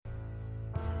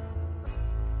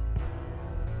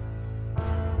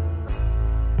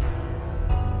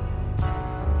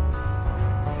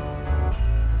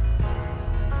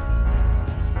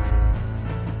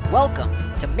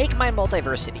to Make Mine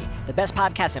Multiversity, the best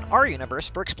podcast in our universe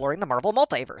for exploring the Marvel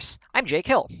Multiverse. I'm Jake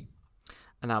Hill.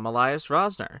 And I'm Elias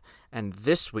Rosner. And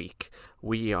this week,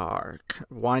 we are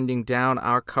winding down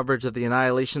our coverage of the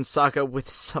Annihilation Saga with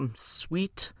some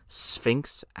sweet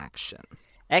Sphinx action.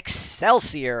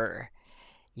 Excelsior!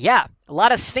 Yeah, a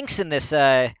lot of Sphinx in this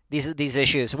these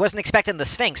issues. Wasn't expecting the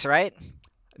Sphinx, right?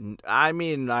 I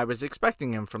mean, I was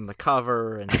expecting him from the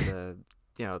cover and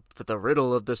the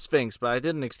riddle of the Sphinx, but I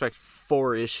didn't expect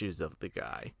 4 issues of the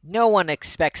guy. No one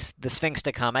expects the Sphinx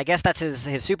to come. I guess that's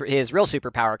his real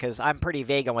superpower, because I'm pretty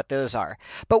vague on what those are.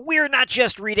 But we're not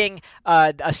just reading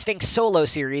a Sphinx solo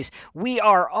series. We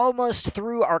are almost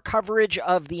through our coverage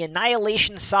of the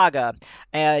Annihilation Saga,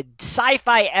 a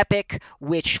sci-fi epic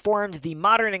which formed the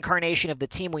modern incarnation of the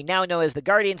team we now know as the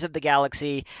Guardians of the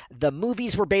Galaxy. The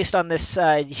movies were based on this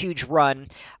huge run.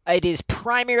 It is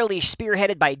primarily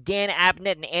spearheaded by Dan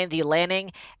Abnett and Andy Lanning,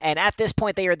 and at this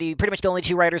point they are pretty much the only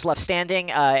 2 writers left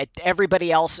standing. Everybody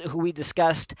else who we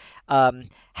discussed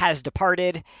has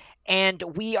departed, and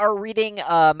we are reading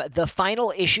the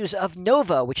final issues of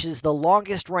Nova, which is the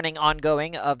longest running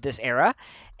ongoing of this era,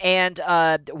 and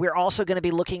we're also going to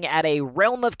be looking at a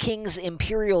Realm of Kings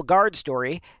Imperial Guard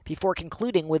story before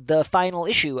concluding with the final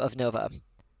issue of Nova.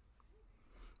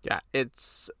 Yeah,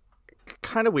 it's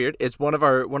kind of weird. It's one of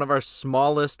our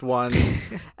smallest ones,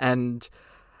 and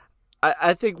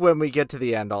I think when we get to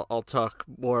the end, I'll talk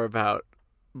more about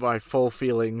my full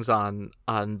feelings on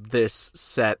this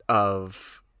set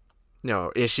of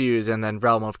issues, and then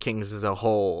Realm of Kings as a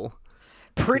whole.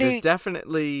 It's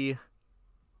definitely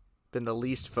been the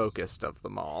least focused of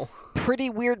them all.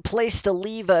 Pretty weird place to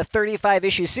leave a 35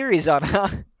 issue series on, huh?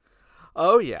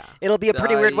 Oh yeah, it'll be a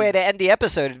pretty weird way to end the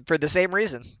episode for the same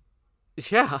reason.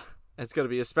 Yeah. It's going to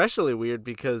be especially weird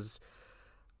because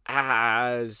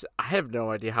I have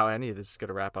no idea how any of this is going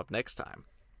to wrap up next time.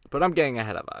 But I'm getting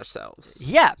ahead of ourselves.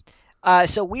 Yeah.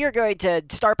 So we are going to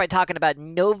start by talking about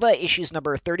Nova issues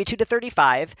number 32 to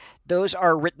 35. Those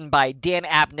are written by Dan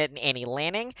Abnett and Annie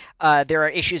Lanning. There are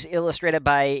issues illustrated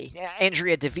by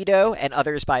Andrea DeVito and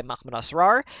others by Mahmoud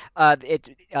Asrar.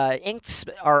 Inks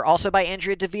are also by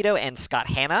Andrea DeVito and Scott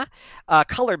Hanna.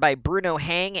 Colored by Bruno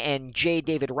Hang and J.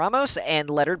 David Ramos,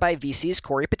 and lettered by VC's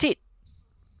Corey Petit.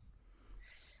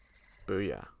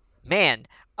 Booyah. Man.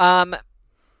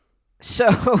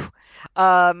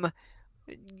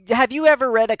 Have you ever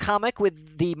read a comic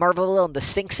with the Marvel and the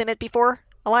Sphinx in it before,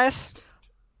 Elias?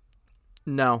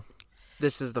 No.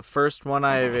 This is the first one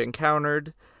I've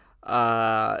encountered.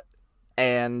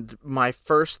 And my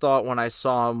first thought when I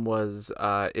saw him was,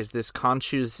 is this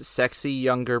Khonshu's sexy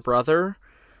younger brother?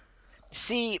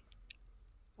 See,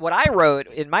 what I wrote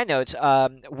in my notes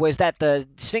was that the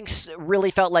Sphinx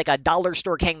really felt like a dollar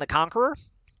store Kang the Conqueror.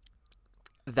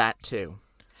 That too.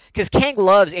 Because Kang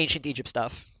loves ancient Egypt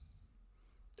stuff.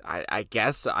 I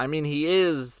guess. I mean,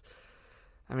 his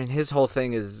whole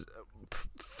thing is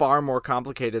far more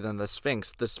complicated than the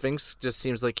Sphinx. The Sphinx just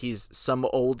seems like he's some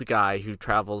old guy who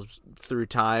travels through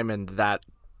time, and that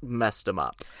messed him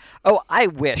up. Oh, I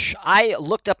wish. I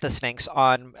looked up the Sphinx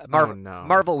on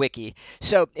Marvel Wiki.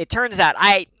 So it turns out,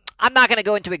 I'm not going to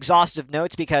go into exhaustive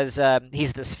notes because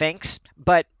he's the Sphinx,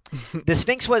 but the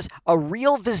Sphinx was a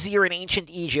real vizier in ancient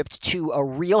Egypt to a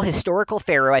real historical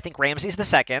pharaoh, I think Ramses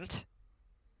II.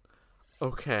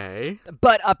 Okay.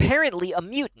 But apparently a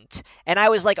mutant. And I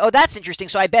was like, oh, that's interesting.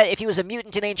 So I bet if he was a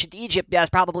mutant in ancient Egypt,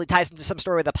 that probably ties into some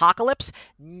story with Apocalypse.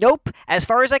 Nope. As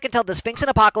far as I can tell, the Sphinx and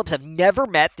Apocalypse have never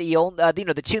met the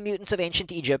 2 mutants of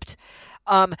ancient Egypt.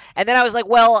 And then I was like,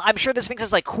 well, I'm sure the Sphinx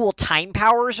has like cool time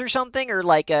powers or something, or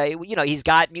like, he's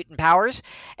got mutant powers.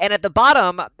 And at the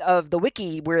bottom of the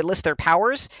wiki where it lists their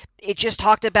powers, it just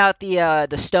talked about the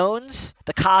stones,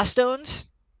 the Ka stones.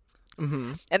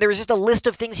 Mm-hmm. And there was just a list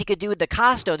of things he could do with the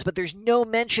Ka stones, but there's no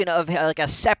mention of like a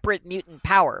separate mutant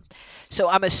power. So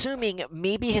I'm assuming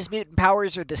maybe his mutant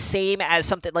powers are the same as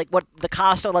something like what the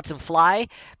Ka stone lets him fly.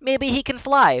 Maybe he can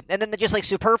fly, and then just like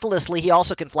superfluously, he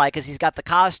also can fly because he's got the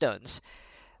Ka stones.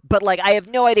 But like, I have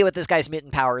no idea what this guy's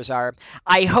mutant powers are.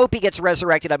 I hope he gets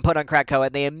resurrected and put on Krakoa,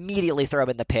 and they immediately throw him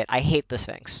in the pit. I hate the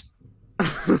Sphinx.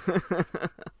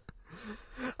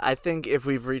 I think if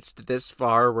we've reached this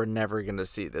far, we're never going to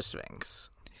see the Sphinx.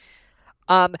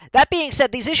 That being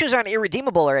said, these issues aren't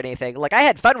irredeemable or anything. Like, I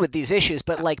had fun with these issues,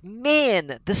 but like,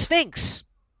 man, the Sphinx.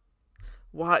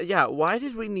 Why? Yeah, why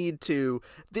did we need to...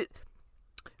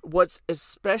 What's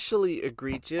especially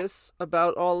egregious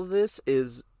about all of this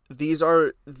is these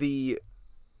are the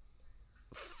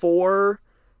 4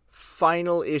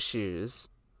 final issues,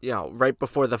 right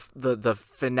before the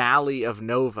finale of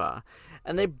Nova,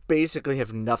 and they basically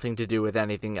have nothing to do with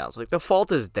anything else. Like, the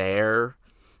fault is there,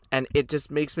 and it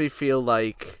just makes me feel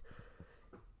like,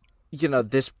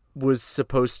 this was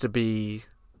supposed to be,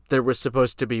 there was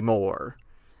supposed to be more,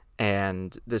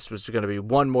 and this was going to be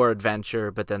one more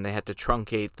adventure, but then they had to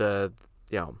truncate the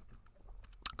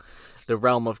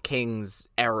Realm of Kings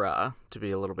era to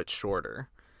be a little bit shorter.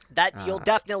 That you'll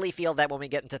definitely feel that when we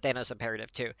get into Thanos Imperative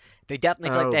too. They definitely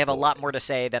feel like they have a lot more to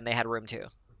say than they had room to.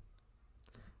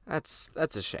 That's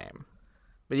a shame.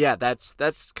 But yeah, that's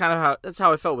kind of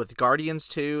how I felt with Guardians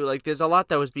too. Like there's a lot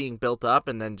that was being built up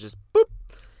and then just boop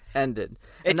ended.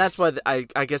 And that's why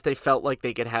I guess they felt like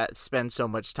they could spend so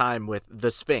much time with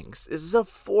the Sphinx. This is a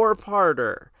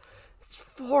 4-parter. It's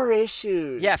 4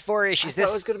 issues. Yeah, 4 issues.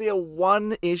 This was going to be a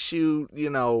 1 issue,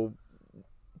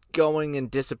 going and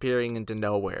disappearing into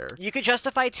nowhere. You could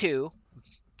justify 2.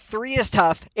 3 is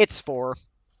tough. It's 4.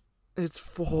 It's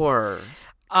 4.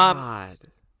 God.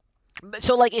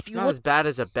 So, like, if you not look... as bad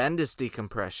as a Bendis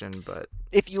decompression, but...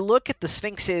 If you look at the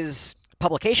Sphinx's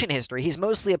publication history, he's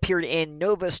mostly appeared in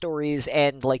Nova stories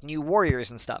and, like, New Warriors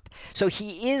and stuff. So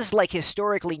he is, like,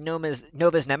 historically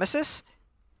Nova's nemesis.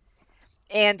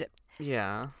 And...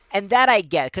 Yeah. And that I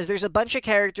get, because there's a bunch of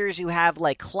characters who have,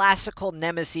 like, classical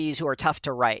nemeses who are tough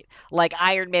to write. Like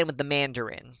Iron Man with the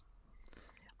Mandarin.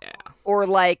 Yeah. Or,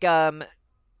 like, I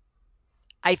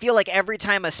feel like every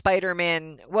time a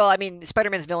Spider-Man... Well, I mean,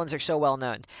 Spider-Man's villains are so well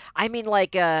known. I mean,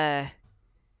 like, I'm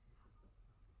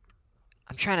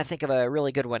trying to think of a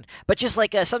really good one. But just,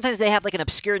 like, sometimes they have, like, an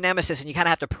obscure nemesis, and you kind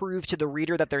of have to prove to the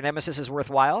reader that their nemesis is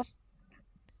worthwhile.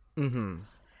 Mm-hmm.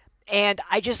 And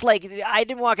I just, like, I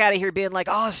didn't walk out of here being like,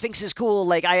 oh, Sphinx is cool.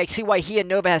 Like, I see why he and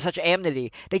Nova has such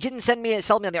enmity. They didn't sell me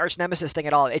on the arch nemesis thing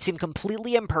at all. It seemed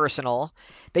completely impersonal.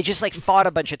 They just, like, fought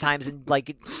a bunch of times and,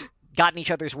 like, got in each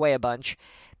other's way a bunch.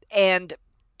 And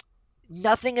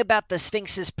nothing about the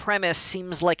Sphinx's premise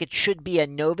seems like it should be a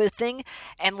Nova thing.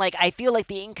 And, like, I feel like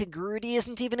the incongruity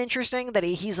isn't even interesting, that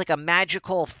he's, like, a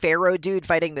magical pharaoh dude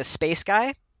fighting this space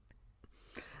guy.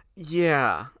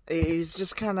 Yeah. He's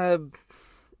just kind of...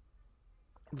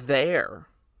 there.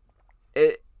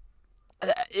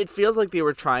 It feels like they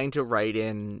were trying to write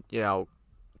in,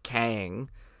 Kang,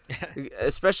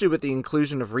 especially with the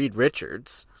inclusion of Reed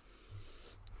Richards.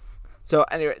 So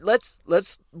anyway, let's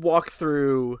walk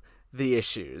through the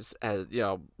issues as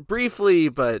briefly,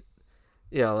 but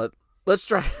let's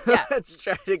try let's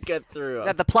try to get through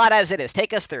them. The plot as it is.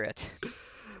 Take us through it.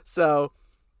 So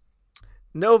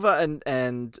Nova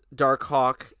and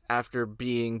Darkhawk, after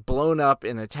being blown up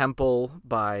in a temple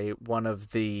by one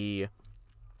of the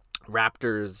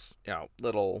Raptors,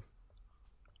 little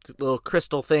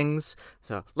crystal things.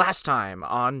 So last time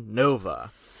on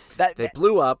Nova, they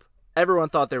blew up. Everyone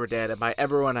thought they were dead, and by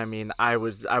everyone I mean I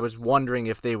was wondering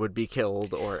if they would be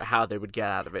killed or how they would get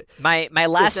out of it. My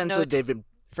last note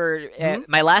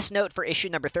my last note for issue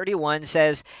number 31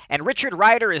 says, "And Richard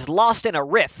Rider is lost in a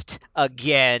rift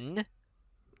again."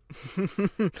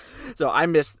 So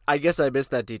I guess I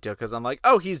missed that detail because I'm like,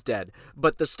 oh, he's dead.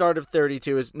 But the start of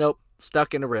 32 is nope,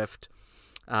 stuck in a rift,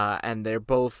 and they're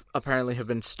both apparently have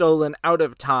been stolen out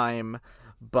of time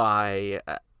by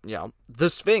the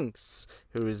Sphinx,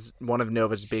 who is one of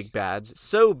Nova's big bads.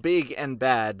 So big and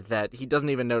bad that he doesn't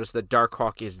even notice that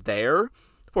Darkhawk is there.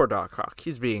 Poor Darkhawk,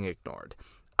 he's being ignored.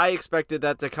 I expected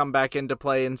that to come back into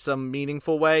play in some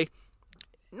meaningful way.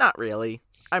 Not really.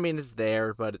 I mean, it's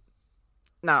there, but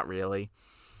not really.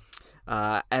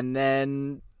 And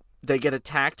then they get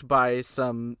attacked by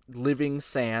some living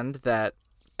sand that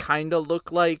kind of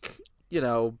look like,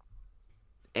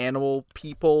 animal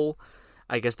people.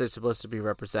 I guess they're supposed to be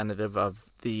representative of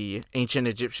the ancient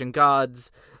Egyptian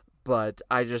gods, but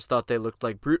I just thought they looked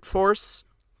like brute force.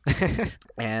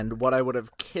 And what I would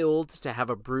have killed to have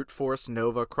a brute force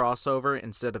Nova crossover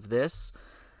instead of this.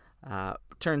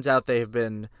 Turns out they have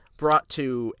been brought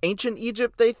to ancient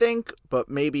Egypt, they think, but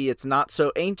maybe it's not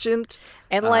so ancient.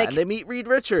 And and they meet Reed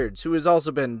Richards, who has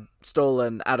also been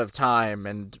stolen out of time,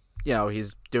 and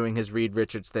he's doing his Reed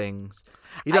Richards things.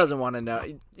 He doesn't want to know.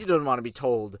 He doesn't want to be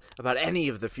told about any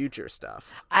of the future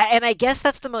stuff. And I guess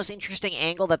that's the most interesting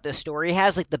angle that this story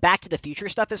has. Like the Back to the Future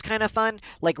stuff is kind of fun.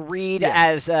 Like Reed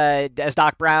as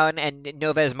Doc Brown and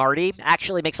Nova as Marty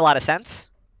actually makes a lot of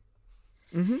sense.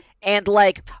 Mm-hmm. And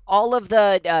like all of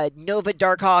the Nova,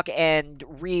 Darkhawk, and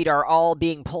Reed are all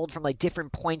being pulled from like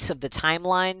different points of the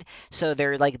timeline. So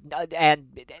they're like,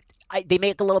 they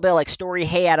make a little bit of like story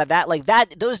hay out of that. Like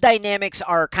that, those dynamics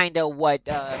are kind of what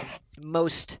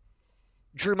most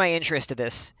drew my interest to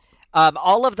this.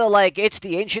 All of the like, it's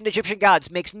the ancient Egyptian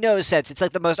gods makes no sense. It's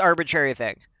like the most arbitrary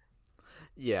thing.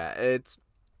 Yeah, it's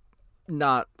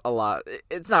not a lot.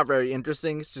 It's not very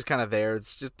interesting. It's just kind of there.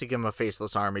 It's just to give them a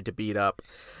faceless army to beat up.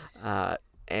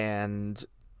 And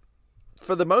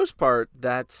for the most part,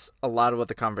 that's a lot of what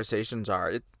the conversations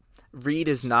are. Reed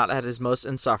is not at his most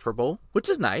insufferable, which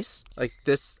is nice. Like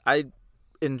this, I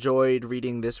enjoyed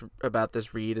reading this about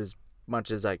this Reed as much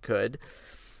as I could.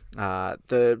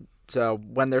 So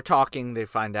when they're talking, they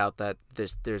find out that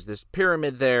there's this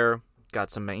pyramid there,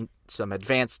 got some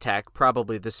advanced tech,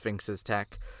 probably the Sphinx's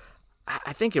tech.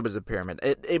 I think it was a pyramid.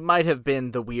 It might have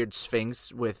been the weird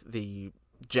Sphinx with the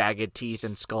jagged teeth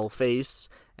and skull face,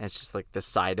 and it's just like the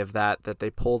side of that they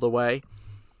pulled away.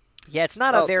 Yeah, it's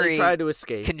not a very they tried to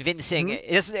escape. Convincing.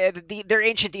 Their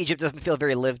ancient Egypt doesn't feel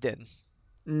very lived in.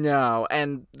 No,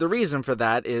 and the reason for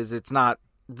that is it's not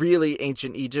really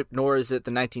ancient Egypt, nor is it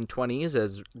the 1920s,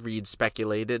 as Reed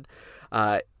speculated.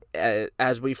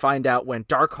 As we find out when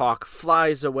Darkhawk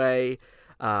flies away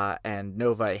and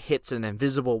Nova hits an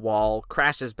invisible wall,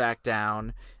 crashes back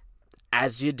down,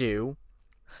 as you do.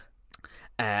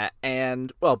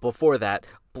 And, well, before that,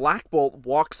 Black Bolt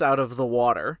walks out of the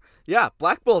water. Yeah,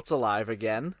 Black Bolt's alive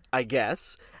again, I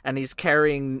guess, and he's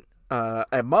carrying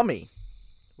a mummy,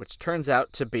 which turns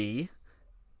out to be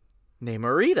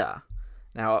Namorita.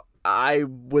 Now, I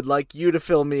would like you to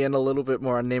fill me in a little bit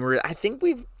more on Namorita. I think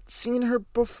we've seen her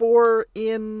before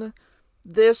in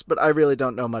this, but I really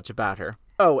don't know much about her.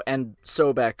 Oh, and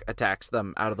Sobek attacks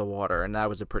them out of the water, and that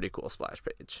was a pretty cool splash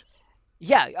page.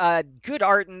 Yeah, good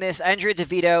art in this. Andrea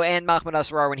DeVito and Mahmoud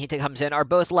Asrar, when he comes in, are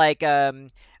both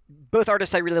both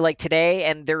artists I really like today,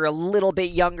 and they're a little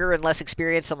bit younger and less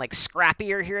experienced and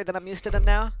scrappier here than I'm used to them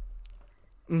now.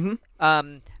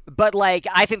 Mm-hmm. But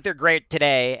I think they're great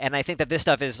today, and I think that this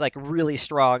stuff is really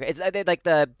strong.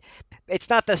 It's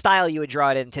not the style you would draw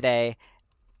it in today.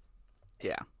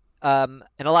 Yeah. And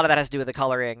a lot of that has to do with the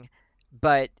coloring,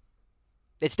 but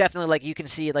it's definitely you can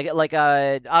see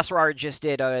Asrar just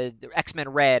did X-Men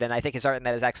Red, and I think his art in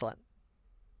that is excellent.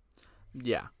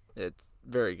 Yeah, it's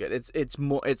very good.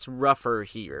 It's rougher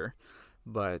here,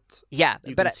 but yeah,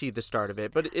 you can see the start of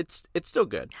it. But it's still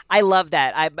good. I love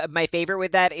that. My favorite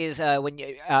with that is when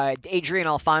Adrian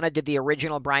Alphona did the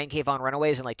original Brian K. Vaughan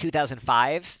Runaways in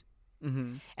 2005,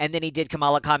 mm-hmm. and then he did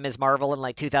Kamala Khan Ms. Marvel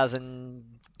in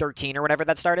 2013 or whatever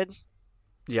that started.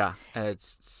 Yeah, and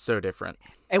it's so different.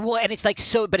 And it's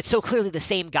but it's so clearly the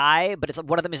same guy, but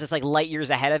one of them is just light years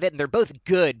ahead of it, and they're both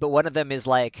good, but one of them is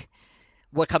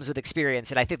what comes with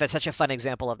experience, and I think that's such a fun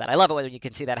example of that. I love it when you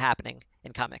can see that happening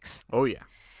in comics. Oh yeah.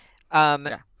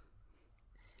 Yeah.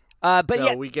 But so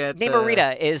yeah, we get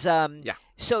Namorita is yeah.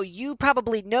 So you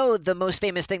probably know the most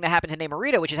famous thing that happened to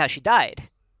Namorita, which is how she died.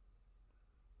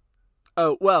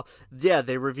 Oh well, yeah,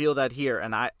 they reveal that here,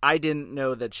 and I didn't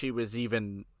know that she was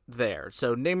even there.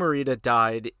 So Namorita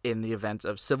died in the event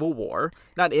of Civil War.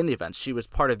 Not in the event. She was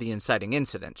part of the inciting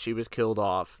incident. She was killed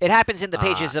off. It happens in the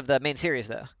pages of the main series,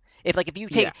 though. If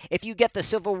you get the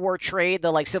Civil War trade,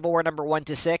 the Civil War number 1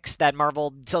 to 6 that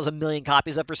Marvel sells 1 million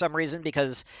copies of for some reason,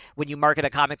 because when you market a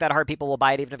comic that hard, people will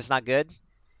buy it even if it's not good.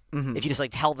 Mm-hmm. If you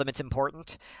just tell them it's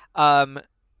important.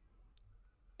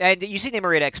 And you see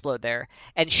Namorita explode there.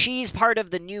 And she's part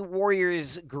of the New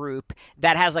Warriors group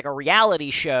that has a reality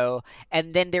show.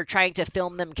 And then they're trying to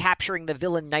film them capturing the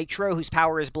villain Nitro, whose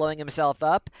power is blowing himself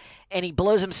up. And he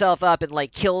blows himself up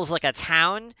and kills a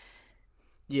town.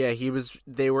 Yeah,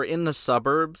 they were in the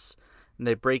suburbs. And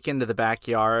they break into the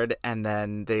backyard. And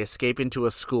then they escape into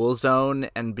a school zone.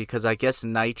 And because I guess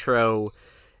Nitro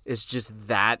is just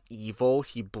that evil,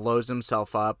 he blows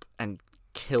himself up and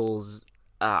kills...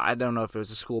 I don't know if it was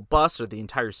a school bus or the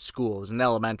entire school. It was an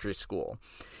elementary school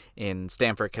in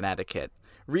Stamford, Connecticut.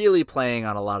 Really playing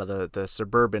on a lot of the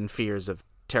suburban fears of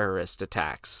terrorist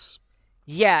attacks.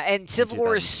 Yeah, and Civil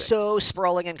War is so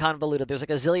sprawling and convoluted. There's a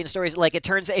zillion stories. It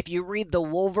turns, if you read the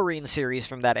Wolverine series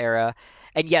from that era,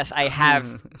 and yes, I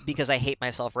have, because I hate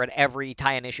myself, read every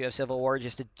tie-in issue of Civil War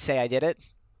just to say I did it.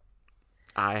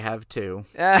 I have too.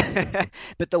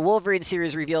 But the Wolverine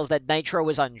series reveals that Nitro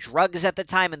was on drugs at the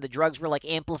time, and the drugs were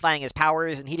amplifying his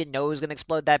powers, and he didn't know it was going to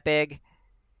explode that big.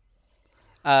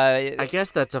 I guess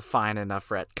that's a fine enough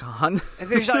retcon.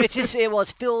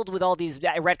 It's filled with all these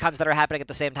retcons that are happening at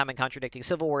the same time and contradicting.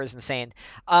 Civil War is insane.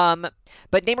 But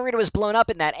Namorita was blown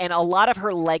up in that, and a lot of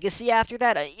her legacy after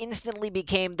that instantly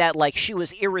became that she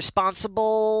was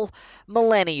irresponsible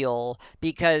millennial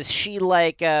because she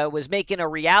was making a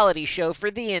reality show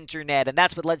for the internet, and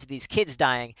that's what led to these kids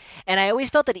dying. And I always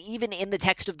felt that even in the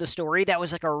text of the story, that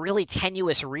was a really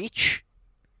tenuous reach.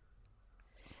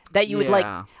 That you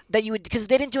would because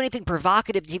they didn't do anything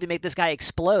provocative to even make this guy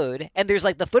explode, and there's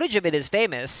the footage of it is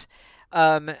famous.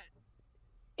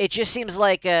 It just seems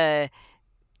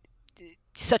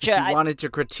such if a you wanted to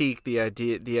critique the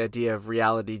idea of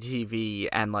reality TV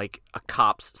and like a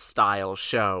cops style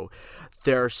show,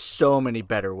 there are so many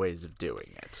better ways of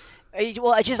doing it.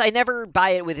 Well, I never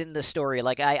buy it within the story.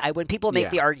 Like I when people make Yeah.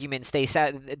 the arguments, they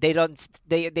sound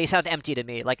empty to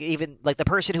me. Like even like the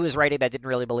person who was writing that didn't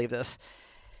really believe this.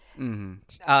 Hmm.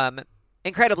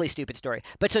 Incredibly stupid story.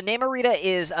 But so Namorita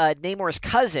is Namor's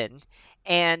cousin,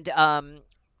 and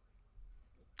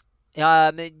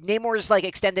Namor's like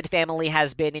extended family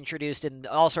has been introduced in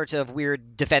all sorts of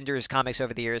weird Defenders comics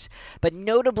over the years, but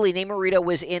notably Namorita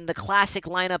was in the classic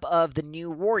lineup of the New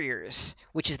Warriors,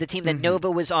 which is the team that Nova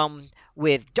was on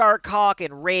with Darkhawk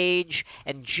and Rage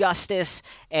and Justice,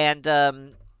 and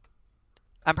I'm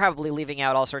probably leaving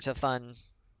out all sorts of fun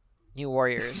New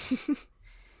Warriors.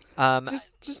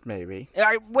 Just maybe.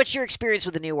 What's your experience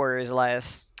with the New Warriors,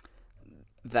 Elias?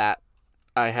 That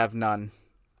I have none.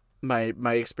 My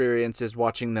experience is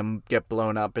watching them get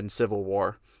blown up in Civil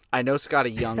War. I know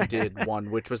Scotty Young did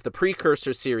one, which was the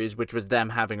precursor series, which was them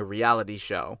having a reality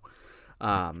show.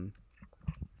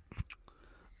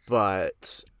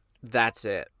 But that's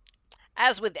it.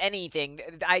 As with anything,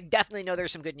 I definitely know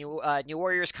there's some good New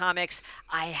Warriors comics.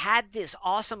 I had this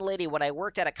awesome lady when I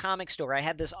worked at a comic store. I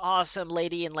had this awesome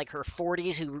lady in like her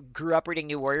 40s who grew up reading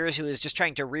New Warriors, who was just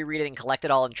trying to reread it and collect it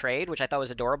all in trade, which I thought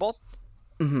was adorable.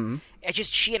 Mm-hmm.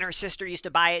 She and her sister used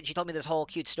to buy it. And she told me this whole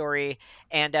cute story,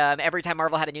 and every time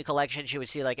Marvel had a new collection, she would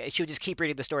just keep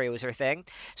reading the story. It was her thing.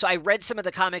 So I read some of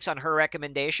the comics on her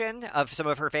recommendation of some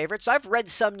of her favorites. So I've read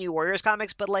some New Warriors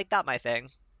comics, but like not my thing.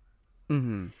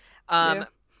 Mm-hmm. Yeah.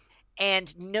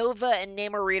 And Nova and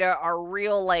Namorita are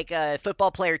real like a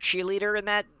football player cheerleader in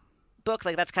that book.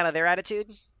 Like that's kind of their attitude.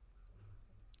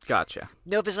 Gotcha.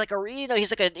 Nova's like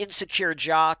he's like an insecure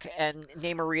jock, and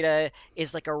Namorita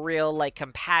is like a real like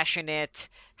compassionate,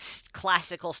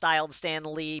 classical styled Stan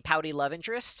Lee pouty love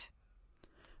interest.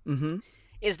 Mm-hmm.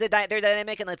 Is their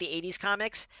dynamic in like the 80s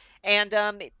comics, and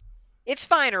it's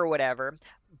fine or whatever.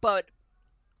 But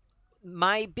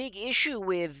my big issue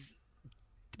with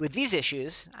these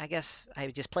issues, I guess I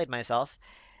just played myself,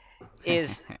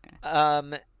 is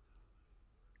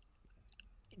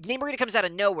Namorita comes out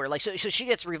of nowhere. Like so she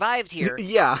gets revived here.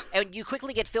 Yeah. And you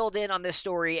quickly get filled in on this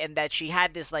story and that she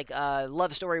had this like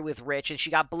love story with Rich, and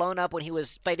she got blown up when he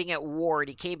was fighting at war, and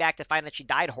he came back to find that she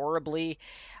died horribly.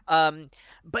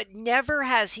 But never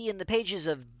has he in the pages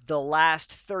of the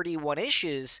last 31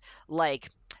 issues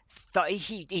like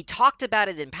he talked about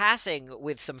it in passing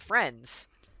with some friends.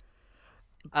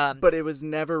 But it was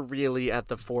never really at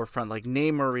the forefront. Like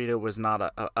Namorita was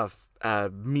not a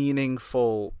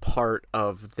meaningful part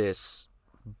of this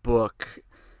book.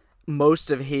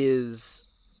 Most of his,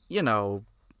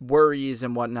 worries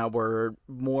and whatnot were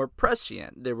more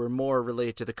prescient. They were more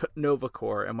related to the Nova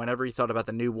Corps, and whenever he thought about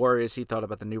the New Warriors, he thought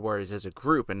about the New Warriors as a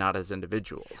group and not as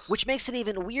individuals. Which makes it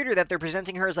even weirder that they're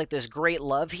presenting her as like this great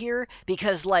love here,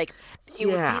 because like it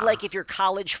would be like if your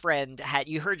college friend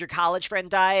you heard your college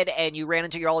friend died and you ran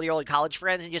into all your old college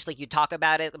friends and just like you talk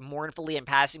about it mournfully in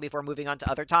passing before moving on to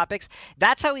other topics.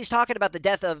 That's how he's talking about the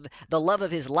death of the love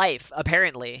of his life,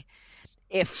 apparently.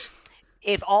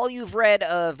 If all you've read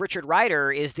of Richard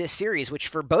Rider is this series, which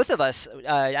for both of us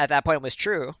at that point was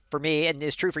true for me and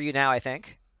is true for you now, I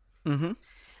think. Mm-hmm.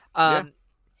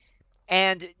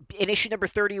 And in issue number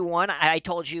 31, I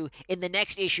told you in the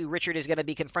next issue, Richard is going to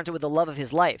be confronted with the love of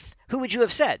his life. Who would you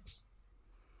have said?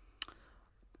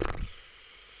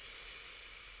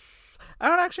 I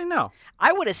don't actually know.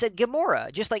 I would have said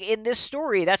Gamora. Just like in this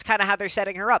story, that's kind of how they're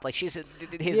setting her up. Like she's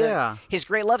his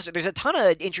great love story. There's a ton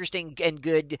of interesting and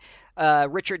good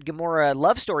Richard Gamora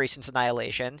love stories since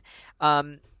Annihilation,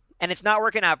 and it's not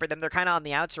working out for them. They're kind of on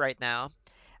the outs right now.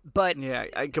 But yeah,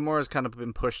 Gamora's kind of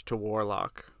been pushed to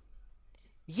Warlock.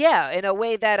 Yeah, in a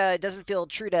way that doesn't feel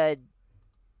true to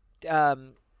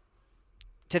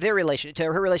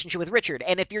her relationship with Richard.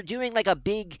 And if you're doing like a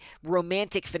big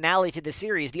romantic finale to the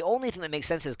series, the only thing that makes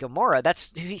sense is Gamora.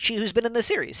 That's who's been in the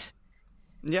series.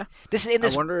 Yeah.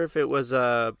 I wonder if it was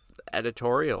a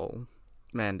editorial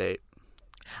mandate.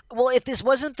 Well, if this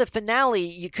wasn't the finale,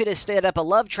 you could have set up a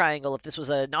love triangle if this was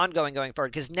an ongoing going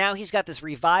forward, because now he's got this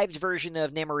revived version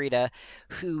of Namorita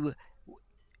who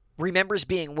remembers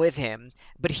being with him,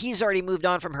 but he's already moved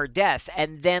on from her death,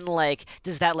 and then like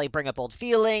does that like bring up old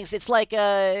feelings? It's like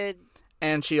and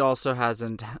she also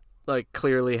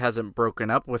clearly hasn't broken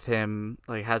up with him,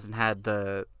 like hasn't had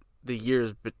the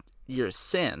years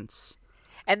since.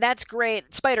 And that's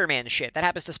great Spider-Man shit. That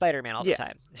happens to Spider-Man all the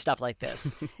time. Stuff like this.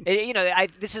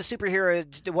 This is superhero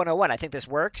 101. I think this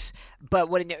works. But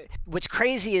what's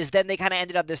crazy is then they kind of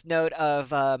ended on this note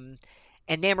of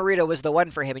and Namorita was the one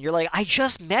for him, and you're like, I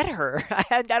just met her.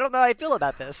 I don't know how I feel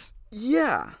about this.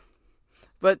 Yeah.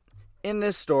 But in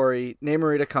this story,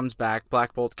 Namorita comes back,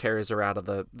 Black Bolt carries her out of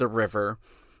the river,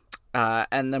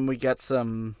 and then we get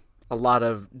a lot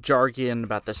of jargon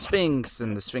about the Sphinx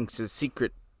and the Sphinx's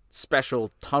secret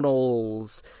special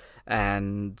tunnels,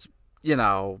 and,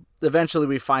 eventually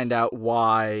we find out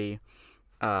why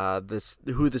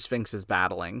who the Sphinx is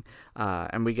battling,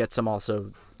 and we get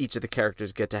each of the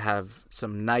characters get to have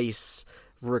some nice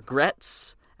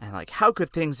regrets, and like, how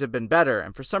could things have been better?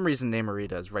 And for some reason,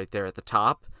 Namorita is right there at the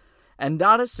top, and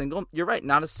not a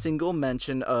single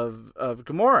mention of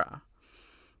Gamora.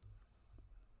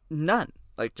 None.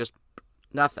 Like, just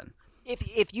nothing.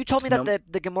 If you told me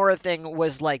that the Gamora thing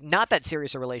was like not that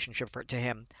serious a relationship to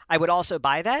him, I would also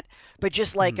buy that. But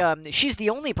just like she's the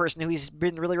only person who he's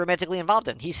been really romantically involved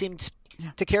in. He seemed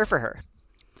to care for her.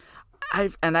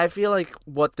 I feel like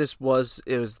what this was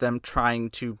them trying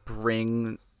to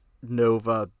bring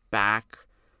Nova back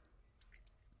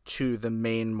to the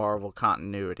main Marvel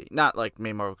continuity. Not like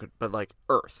main Marvel, but like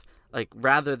Earth. Like,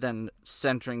 rather than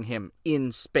centering him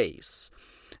in space,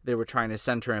 they were trying to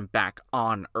center him back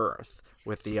on Earth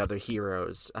with the other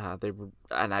heroes.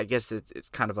 And I guess it's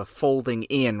kind of a folding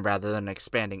in rather than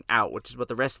expanding out, which is what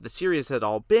the rest of the series had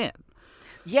all been.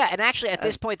 Yeah, and actually at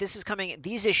this point,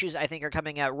 these issues I think are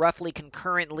coming out roughly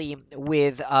concurrently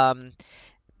with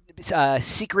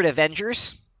Secret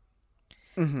Avengers.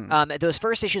 Mm-hmm. Those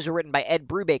first issues were written by Ed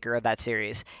Brubaker of that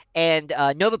series, and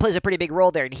Nova plays a pretty big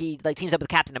role there. And he like teams up with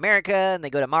Captain America, and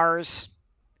they go to Mars.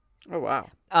 Oh wow!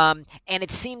 And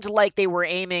it seemed like they were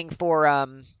aiming for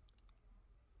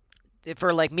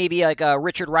like maybe like a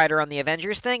Richard Rider on the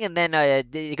Avengers thing, and then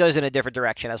it goes in a different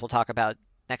direction, as we'll talk about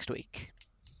next week.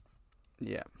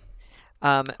 Yeah.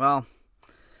 Well,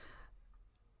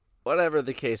 whatever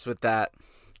the case with that,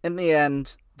 in the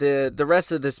end, the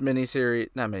rest of this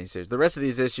the rest of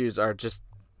these issues are just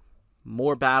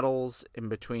more battles in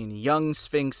between young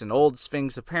Sphinx and old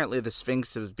Sphinx. Apparently, the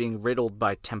Sphinx was being riddled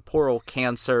by temporal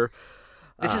cancer.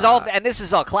 This is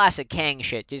all classic Kang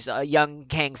shit. Just young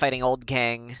Kang fighting old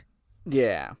Kang.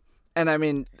 Yeah, and I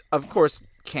mean, of course,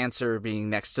 cancer being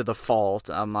next to the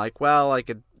fault. I'm like, well,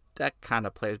 that kind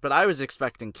of plays, but I was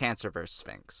expecting Cancer versus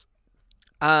Sphinx.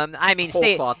 I mean,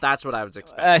 that's what I was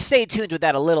expecting. Stay tuned with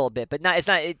that a little bit, but not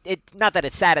not that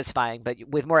it's satisfying, but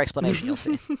with more explanation, you'll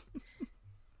see.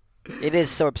 It is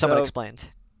somewhat explained.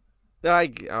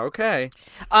 Okay.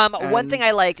 One thing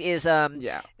I liked is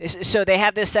so they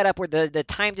have this setup where the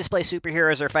time displaced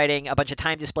superheroes are fighting a bunch of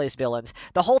time displaced villains.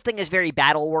 The whole thing is very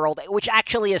Battle World, which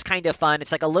actually is kind of fun.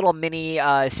 It's like a little mini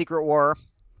Secret War.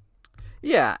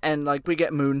 Yeah, and like we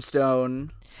get Moonstone.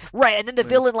 Right, and then the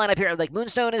villain lineup here, like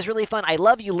Moonstone is really fun. I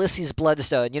love Ulysses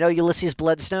Bloodstone. You know Ulysses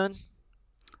Bloodstone?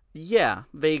 Yeah,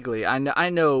 vaguely. I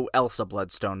know Elsa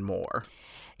Bloodstone more.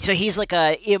 So he's like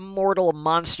a immortal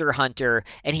monster hunter,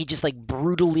 and he just like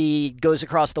brutally goes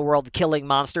across the world killing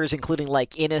monsters, including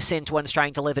like innocent ones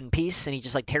trying to live in peace, and he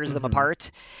just like tears them apart.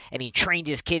 And he trained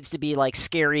his kids to be like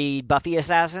scary Buffy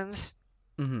assassins.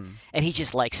 Mm-hmm. And he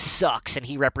just like sucks, and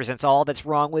he represents all that's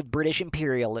wrong with British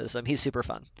imperialism. He's super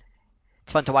fun.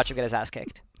 It's fun to watch him get his ass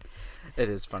kicked. It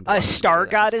is fun. To Star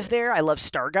God is there. I love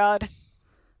Star God.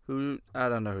 I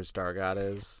don't know who Star God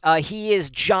is. He is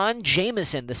John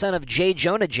Jameson, the son of J.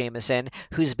 Jonah Jameson,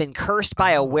 who's been cursed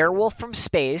by a werewolf from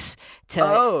space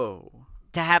to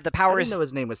have the powers. I didn't know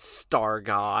his name was Star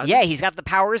God. Yeah, he's got the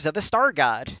powers of a star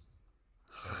god.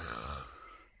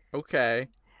 Okay.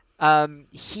 I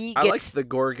liked the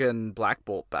Gorgon Black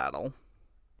Bolt battle.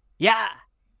 Yeah.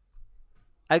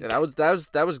 That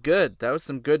was good. That was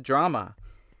some good drama.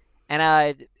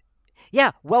 And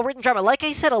yeah, well-written drama. Like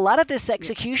I said, a lot of this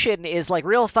execution is like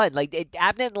real fun. Like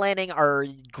Abnett and Lanning are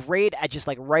great at just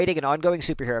like writing an ongoing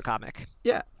superhero comic.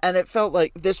 Yeah, and it felt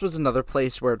like this was another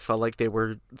place where it felt like they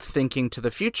were thinking to the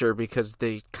future, because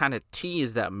they kind of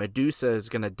teased that Medusa is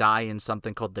going to die in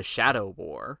something called the Shadow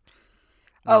War.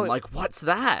 I'm like, what's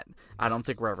that? I don't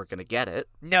think we're ever going to get it.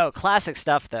 No, classic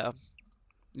stuff though.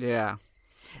 Yeah.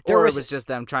 It was just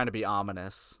them trying to be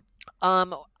ominous.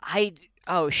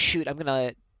 Shoot, I'm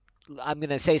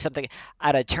gonna say something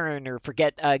out of turn or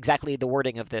forget exactly the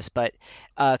wording of this, but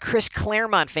Chris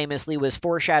Claremont famously was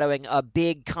foreshadowing a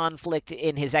big conflict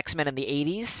in his X-Men in the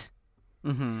 80s.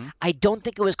 Mm-hmm. I don't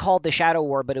think it was called the Shadow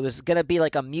War, but it was gonna be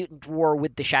like a mutant war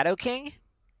with the Shadow King.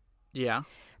 Yeah.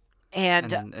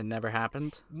 And it never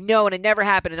happened? No, and it never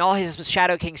happened, and all his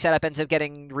Shadow King setup ends up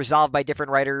getting resolved by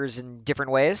different writers in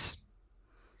different ways.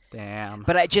 Damn.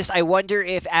 But I wonder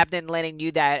if Abnett and Lanning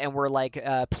knew that and were like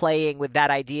playing with that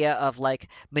idea of like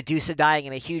Medusa dying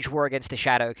in a huge war against the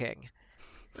Shadow King.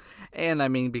 And I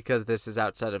mean, because this is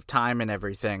outside of time and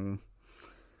everything,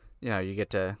 you get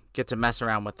to mess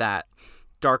around with that.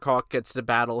 Darkhawk gets to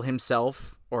battle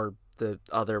himself or the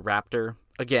other raptor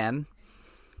again.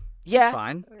 Yeah, it's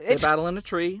fine. They battle in a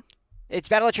tree. It's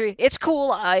battle a tree. It's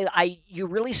cool. You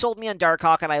really sold me on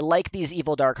Darkhawk, and I like these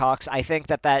evil Darkhawks. I think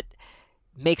that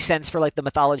makes sense for like the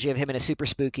mythology of him, and is super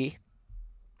spooky.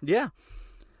 Yeah.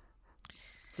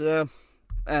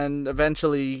 And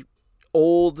eventually,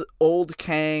 old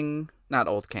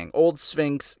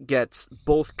Sphinx gets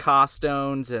both Ka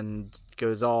stones and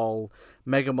goes all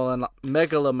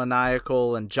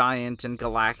megalomaniacal and giant and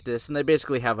Galactus, and they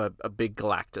basically have a big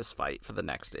Galactus fight for the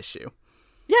next issue.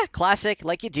 Yeah, classic,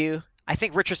 like you do. I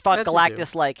think Richard's fought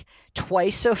Galactus like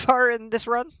twice so far in this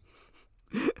run.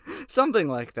 Something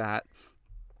like that.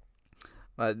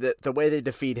 The way they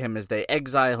defeat him is they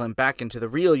exile him back into the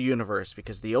real universe,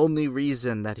 because the only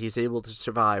reason that he's able to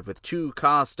survive with 2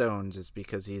 Ka stones is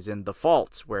because he's in the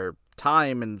Fault, where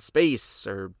time and space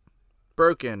are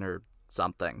broken or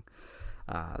something.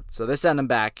 So they send him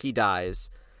back, he dies,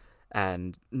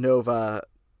 and Nova,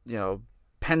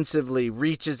 pensively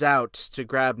reaches out to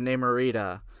grab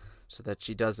Namorita so that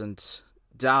she doesn't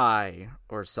die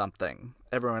or something.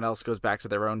 Everyone else goes back to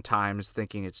their own times,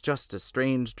 thinking it's just a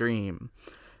strange dream.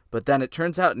 But then it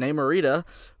turns out Namorita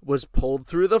was pulled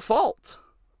through the Fault.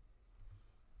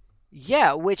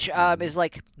 Yeah, which is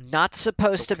like not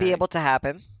supposed to be able to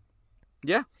happen.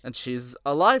 Yeah, and she's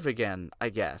alive again, I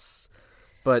guess.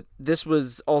 But this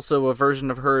was also a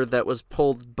version of her that was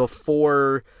pulled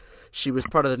before she was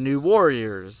part of the New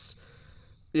Warriors.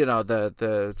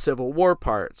 The Civil War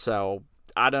part. So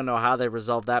I don't know how they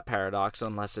resolve that paradox,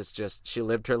 unless it's just she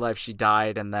lived her life, she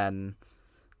died, and then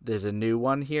there's a new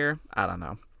one here. I don't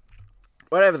know.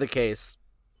 Whatever the case,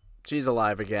 she's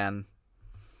alive again.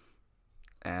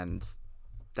 And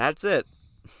that's it.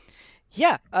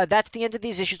 Yeah, that's the end of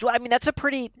these issues. Well, I mean,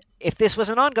 if this was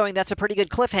an ongoing, that's a pretty good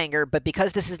cliffhanger, but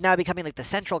because this is now becoming like the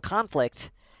central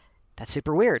conflict, that's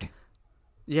super weird.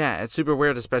 Yeah, it's super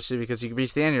weird, especially because you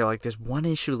reach the end, you're like, there's one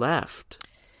issue left.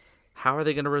 How are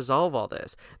they going to resolve all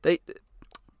this? We're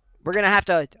going to have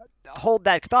to hold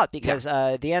that thought, because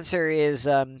the answer is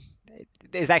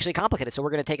actually complicated, so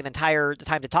we're going to take an entire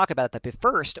time to talk about that. But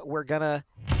first, we're going to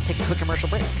take a quick commercial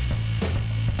break.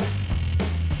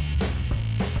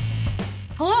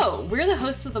 Hello, we're the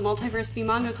hosts of the Multiversity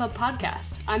Manga Club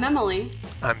podcast. I'm Emily.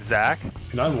 I'm Zach.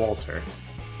 And I'm Walter.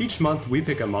 Each month, we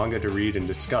pick a manga to read and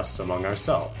discuss among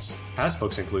ourselves. Past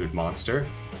books include Monster,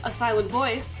 A Silent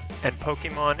Voice, and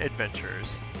Pokemon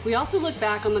Adventures. We also look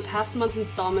back on the past month's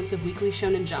installments of Weekly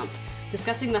Shonen Jump,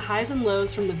 discussing the highs and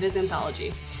lows from the Viz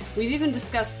anthology. We've even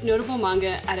discussed notable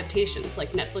manga adaptations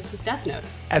like Netflix's Death Note.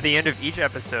 At the end of each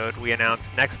episode, we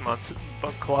announce next month's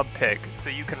book club pick,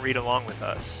 so you can read along with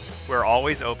us. We're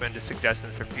always open to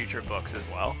suggestions for future books as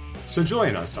well. So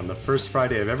join us on the first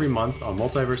Friday of every month on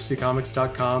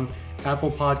multiversitycomics.com,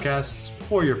 Apple Podcasts,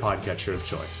 or your podcatcher of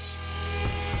choice.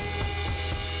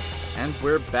 And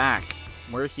we're back.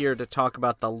 We're here to talk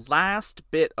about the last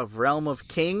bit of Realm of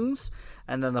Kings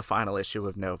and then the final issue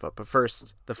of Nova. But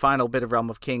first, the final bit of Realm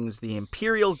of Kings, the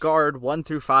Imperial Guard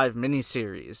 1-5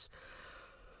 miniseries.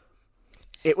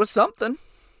 It was something.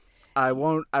 I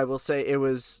will say it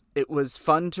was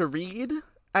fun to read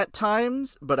at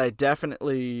times, but I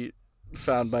definitely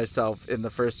found myself in the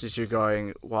first issue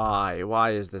going, why?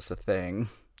 Why is this a thing?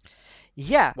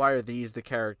 Yeah. Why are these the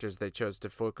characters they chose to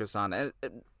focus on? And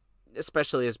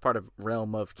especially as part of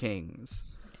Realm of Kings.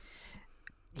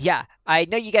 Yeah, I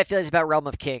know you got feelings about Realm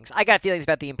of Kings. I got feelings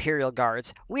about the Imperial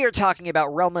Guards. We are talking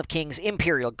about Realm of Kings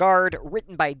Imperial Guard,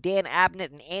 written by Dan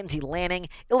Abnett and Andy Lanning,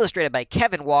 illustrated by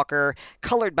Kevin Walker,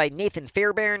 colored by Nathan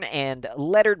Fairbairn, and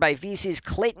lettered by VC's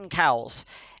Clayton Cowles.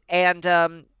 And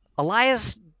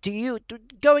Elias,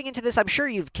 going into this, I'm sure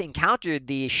you've encountered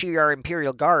the Shi'ar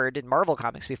Imperial Guard in Marvel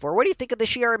Comics before. What do you think of the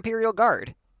Shi'ar Imperial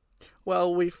Guard?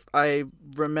 Well, I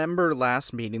remember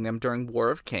last meeting them during War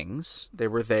of Kings. They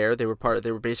were there. They were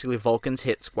basically Vulcan's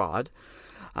hit squad,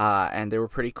 and they were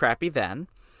pretty crappy then.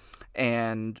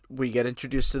 And we get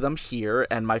introduced to them here,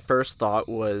 and my first thought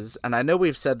was, and I know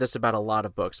we've said this about a lot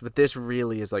of books, but this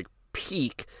really is like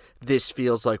peak. This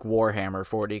feels like Warhammer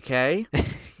 40K.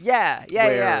 Yeah.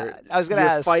 I was gonna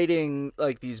ask. You're fighting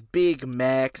like these big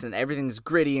mechs, and everything's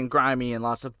gritty and grimy, and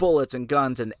lots of bullets and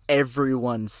guns, and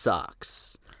everyone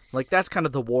sucks. Like, that's kind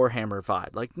of the Warhammer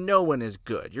vibe. Like, no one is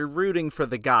good. You're rooting for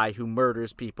the guy who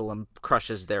murders people and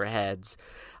crushes their heads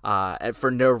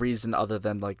for no reason other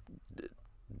than, like,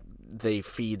 they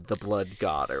feed the blood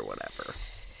god or whatever.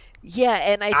 Yeah,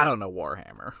 and I don't know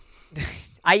Warhammer.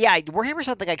 Warhammer's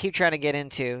something I keep trying to get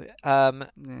into.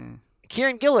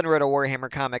 Kieran Gillen wrote a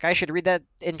Warhammer comic. I should read that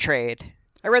in trade.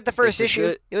 I read the first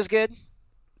issue. It was good.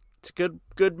 It's a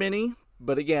good mini.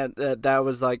 But again, that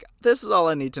was like, this is all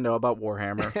I need to know about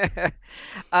Warhammer.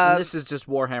 And this is just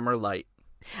Warhammer Light.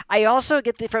 I also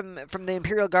get from the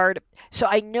Imperial Guard. So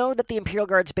I know that the Imperial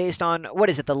Guard's based on, what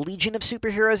is it, the Legion of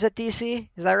Superheroes at DC?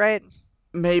 Is that right?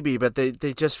 Maybe, but they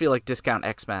just feel like discount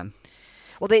X-Men.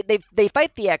 Well, they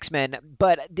fight the X-Men,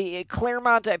 but the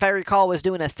Claremont, if I recall, was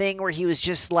doing a thing where he was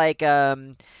just like,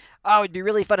 it'd be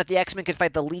really fun if the X-Men could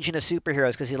fight the Legion of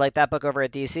Superheroes, because he liked that book over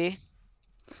at DC.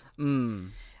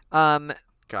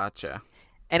 Gotcha.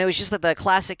 And it was just the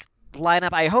classic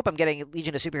lineup. I hope I'm getting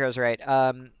Legion of Superheroes right.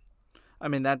 I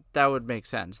mean, that would make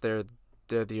sense. They're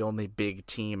the only big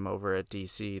team over at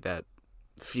DC that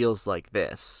feels like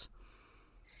this.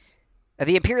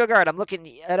 The Imperial Guard, I'm looking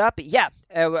it up. Yeah,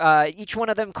 each one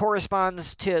of them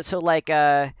corresponds to, so like,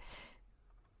 I'm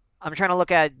trying to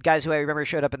look at guys who I remember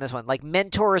showed up in this one. Like,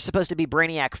 Mentor is supposed to be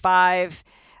Brainiac 5.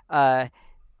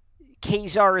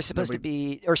 Kazar is supposed to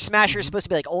be, or Smasher is supposed to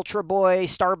be like Ultra Boy.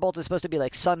 Starbolt is supposed to be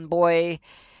like Sun Boy.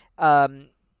 Gladiator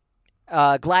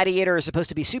is supposed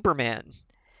to be Superman.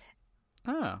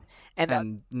 Oh.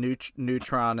 And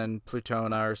Neutron and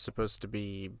Plutona are supposed to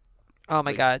be... Oh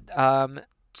my god.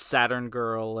 Saturn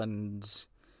Girl and...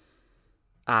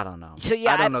 I don't know. So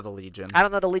yeah, I don't know the Legion. I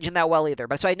don't know the Legion that well either.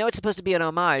 But so I know it's supposed to be an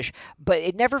homage, but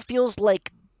it never feels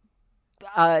like...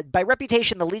 by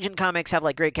reputation, the Legion comics have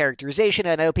like great characterization,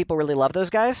 and I know people really love those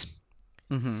guys.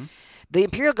 Mm-hmm. The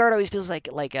Imperial Guard always feels like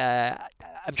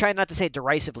I'm trying not to say it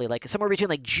derisively, like somewhere between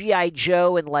like G.I.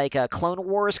 Joe and like a Clone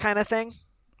Wars kind of thing.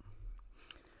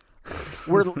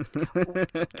 Where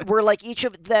like each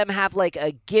of them have like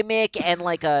a gimmick and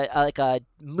like a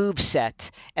move set,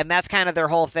 and that's kind of their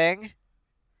whole thing.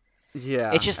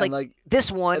 Yeah, it's just like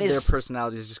this one is their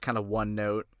personality is just kind of one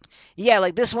note. Yeah,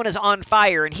 like this one is on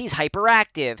fire and he's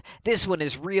hyperactive. This one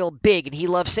is real big and he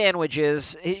loves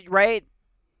sandwiches, right?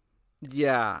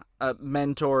 Yeah,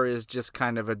 Mentor is just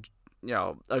kind of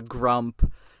a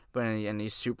grump, and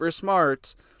he's super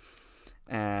smart.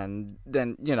 And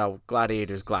then,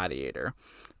 Gladiator's Gladiator.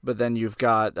 But then you've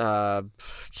got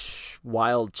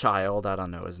Wild Child, I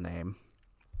don't know his name.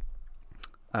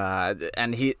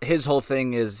 And his whole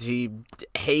thing is he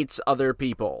hates other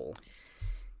people.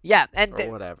 Yeah,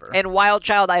 or whatever. And Wild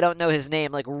Child, I don't know his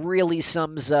name, like really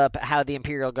sums up how the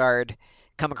Imperial Guard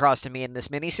come across to me in this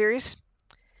miniseries.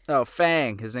 Oh,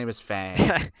 Fang. His name is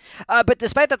Fang. But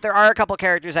despite that, there are a couple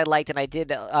characters I liked, and I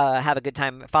did have a good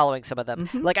time following some of them.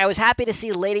 Mm-hmm. Like, I was happy to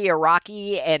see Lady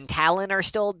Araki and Talon are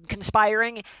still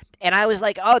conspiring, and I was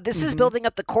like, oh, this is building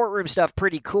up the courtroom stuff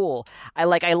pretty cool. I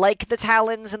like the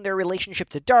Talons and their relationship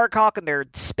to Darkhawk and their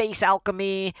space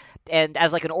alchemy, and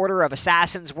as like an order of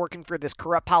assassins working for this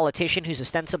corrupt politician who's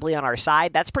ostensibly on our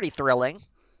side. That's pretty thrilling.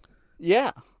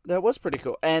 Yeah, that was pretty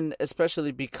cool. And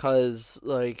especially because,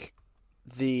 like...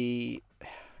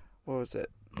 what was it?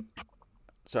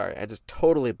 Sorry, I just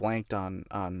totally blanked on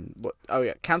what. Oh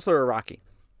yeah, Counselor Araki.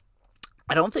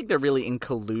 I don't think they're really in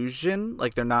collusion.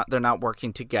 Like they're not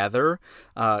working together.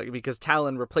 Because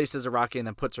Talon replaces Araki and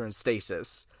then puts her in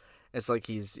stasis. It's like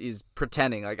he's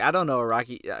pretending. Like I don't know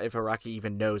if Araki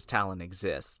even knows Talon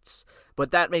exists.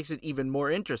 But that makes it even more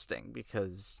interesting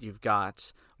because you've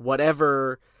got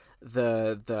whatever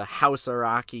the House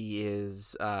Araki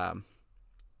is.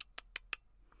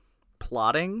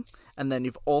 Plotting, and then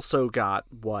you've also got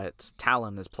what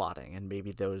Talon is plotting, and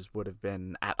maybe those would have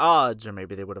been at odds, or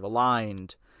maybe they would have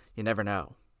aligned. You never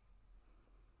know.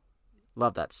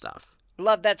 Love that stuff.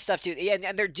 Love that stuff too. Yeah,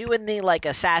 and they're doing the like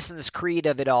Assassin's Creed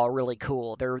of it all really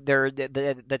cool.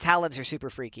 The Talons are super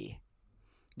freaky.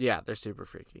 Yeah, they're super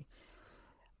freaky.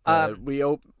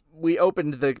 We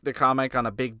opened the comic on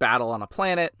a big battle on a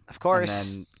planet, of course,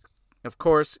 and then. Of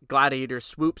course, Gladiator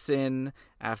swoops in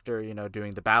after,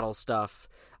 doing the battle stuff.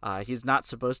 He's not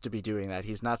supposed to be doing that.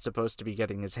 He's not supposed to be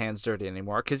getting his hands dirty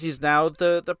anymore because he's now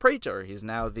the Praetor. He's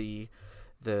now the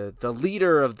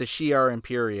leader of the Shi'ar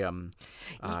Imperium.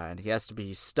 And he has to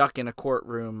be stuck in a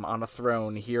courtroom on a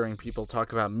throne hearing people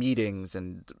talk about meetings,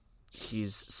 and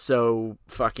he's so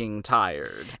fucking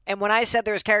tired. And when I said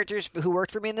there's characters who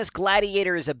worked for me in this,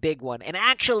 Gladiator is a big one. And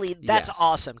actually, that's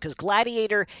awesome, because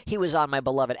Gladiator, he was on my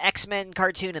beloved X-Men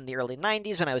cartoon in the early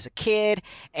 90s when I was a kid,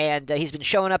 and he's been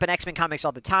showing up in X-Men comics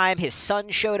all the time. His son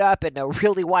showed up in a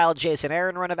really wild Jason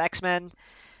Aaron run of X-Men.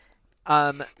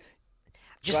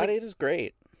 Gladiator's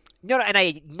great. No, and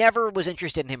I never was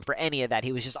interested in him for any of that.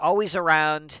 He was just always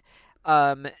around.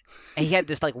 he had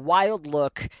this like wild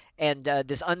look and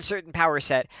this uncertain power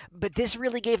set, but this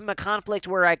really gave him a conflict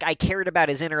where I cared about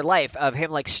his inner life of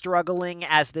him like struggling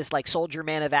as this like soldier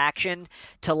man of action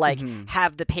to like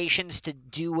have the patience to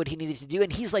do what he needed to do,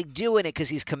 and he's like doing it because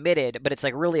he's committed, but it's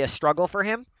like really a struggle for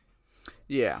him.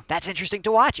 Yeah. That's interesting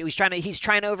to watch. He's trying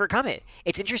to overcome it.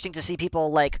 It's interesting to see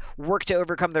people like work to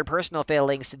overcome their personal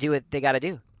failings to do what they got to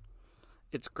do.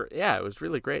 It's great. Yeah, it was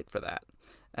really great for that.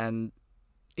 And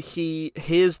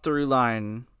his through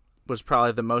line was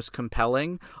probably the most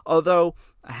compelling, although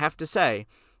I have to say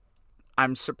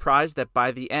I'm surprised that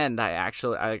by the end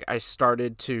I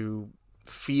started to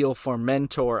feel for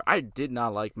Mentor. I did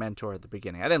not like Mentor at the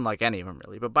beginning. I didn't like any of them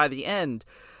really, but by the end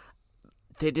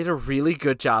they did a really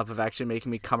good job of actually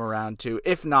making me come around to,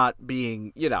 if not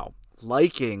being,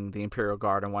 liking the Imperial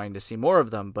Guard and wanting to see more of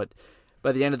them, but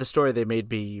by the end of the story they made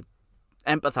me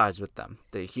empathize with them.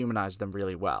 They humanized them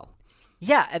really well.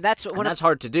 Yeah, and that's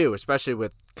hard to do, especially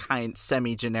with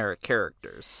semi-generic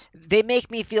characters. They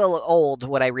make me feel old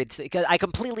when I read, because I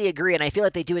completely agree, and I feel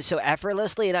like they do it so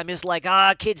effortlessly, and I'm just like,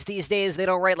 kids these days, they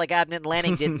don't write like Abnett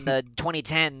Lanning did in the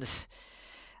 2010s.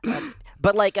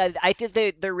 But like, I think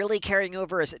they're really carrying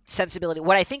over a sensibility.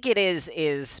 What I think it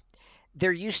is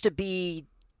there used to be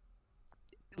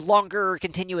longer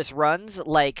continuous runs,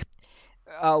 like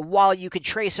while you could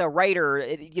trace a writer,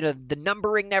 the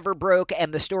numbering never broke,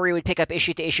 and the story would pick up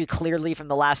issue to issue clearly from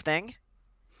the last thing.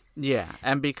 Yeah,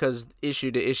 and because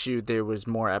issue to issue there was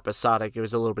more episodic, it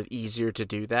was a little bit easier to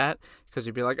do that, because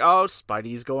you'd be like, oh,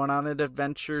 Spidey's going on an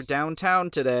adventure downtown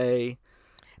today.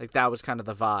 Like, that was kind of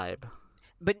the vibe.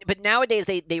 But nowadays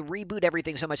they reboot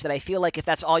everything so much that I feel like if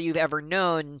that's all you've ever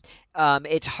known,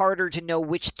 it's harder to know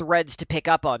which threads to pick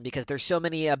up on because there's so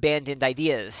many abandoned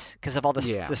ideas because of all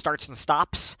the starts and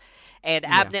stops. And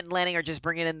Abnett and Lanning are just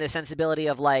bringing in the sensibility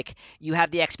of like you have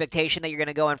the expectation that you're going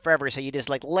to go on forever, so you just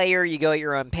like layer, you go at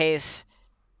your own pace.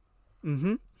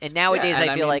 Mm-hmm. And nowadays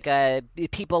I feel like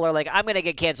people are like, I'm going to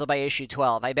get canceled by issue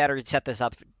 12. I better set this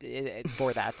up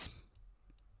for that.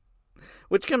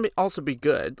 Which can also be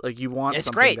good. Like, you want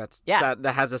something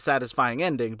that has a satisfying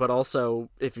ending, but also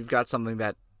if you've got something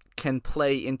that can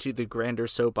play into the grander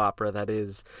soap opera that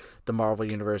is the Marvel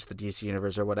Universe, the DC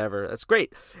Universe, or whatever, that's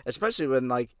great. Especially when,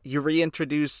 like, you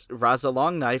reintroduce Raza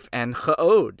Longknife and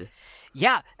Ch'od.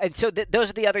 Yeah, and so those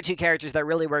are the other two characters that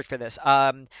really worked for this.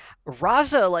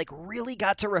 Raza, like, really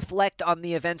got to reflect on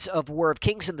the events of War of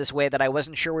Kings in this way that I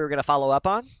wasn't sure we were going to follow up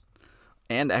on.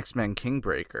 And X-Men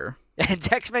Kingbreaker.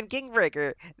 And X-Men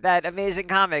Kingbreaker, that amazing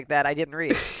comic that I didn't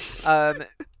read.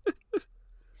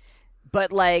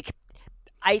 But, like,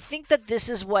 I think that this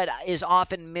is what is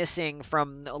often missing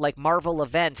from, like, Marvel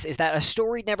events, is that a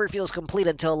story never feels complete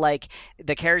until, like,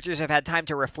 the characters have had time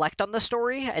to reflect on the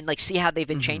story and, like, see how they've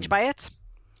been changed by it.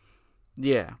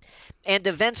 Yeah. And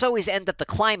events always end at the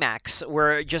climax,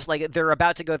 where just, like, they're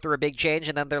about to go through a big change,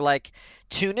 and then they're like,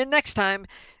 tune in next time.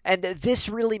 And this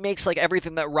really makes, like,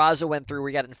 everything that Raza went through, where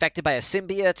he got infected by a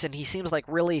symbiote, and he seems, like,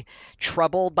 really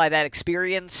troubled by that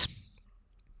experience.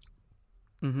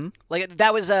 Mm-hmm. Like,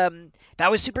 that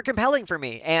was super compelling for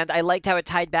me, and I liked how it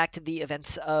tied back to the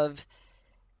events of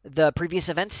the previous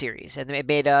event series, and it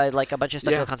made, like, a bunch of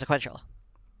stuff feel consequential.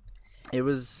 It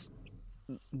was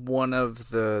one of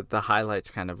the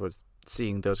highlights kind of was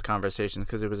seeing those conversations,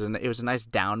 because it was a nice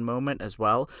down moment as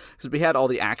well, because we had all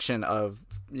the action of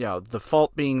the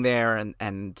Fault being there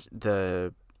and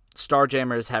the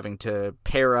Starjammers having to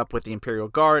pair up with the Imperial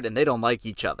Guard, and they don't like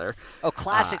each other. Oh,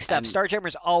 classic stuff.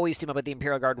 Starjammers always team up with the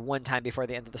Imperial Guard one time before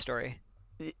the end of the story.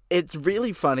 It's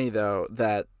really funny though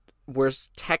that we're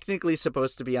technically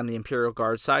supposed to be on the Imperial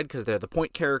Guard side because they're the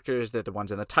point characters, they're the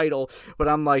ones in the title, but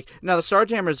I'm like, no, the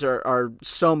Starjammers are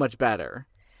so much better.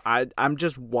 I'm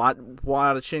just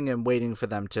watching and waiting for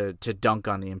them to dunk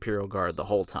on the Imperial Guard the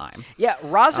whole time. Yeah,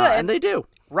 Raza and they do.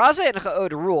 Raza and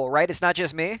Ch'od rule, right? It's not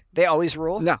just me. They always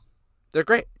rule. No, they're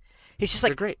great. He's just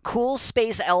like great. Cool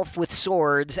space elf with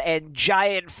swords and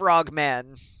giant frog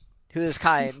man who is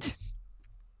kind.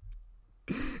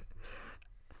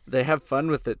 They have fun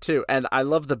with it too, and I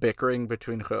love the bickering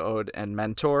between Ch'od and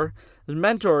Mentor.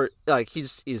 Mentor, like,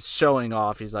 he's showing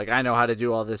off. He's like, I know how to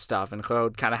do all this stuff, and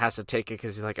Ch'od kind of has to take it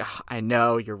because he's like, I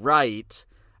know, you're right.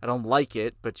 I don't like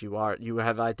it, but you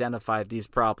have identified these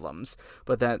problems.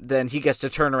 But then he gets to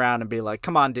turn around and be like,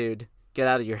 come on, dude, get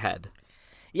out of your head.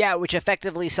 Yeah, which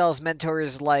effectively sells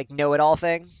Mentor's, like, know-it-all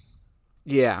thing.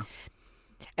 Yeah.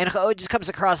 And Ch'od just comes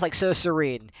across, like, so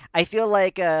serene. I feel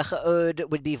like Ch'od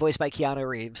would be voiced by Keanu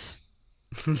Reeves.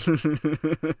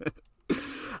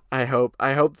 I hope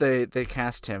they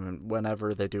cast him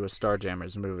whenever they do a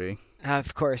Starjammers movie.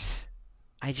 Of course.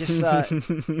 I just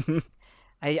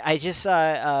I just saw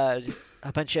I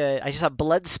just saw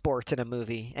Bloodsport in a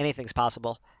movie. Anything's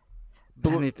possible.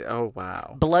 Oh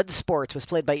wow. Bloodsport was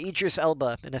played by Idris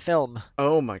Elba in a film.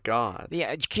 Oh my god.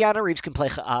 Yeah, Keanu Reeves can play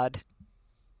Cha'ad.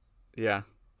 Yeah.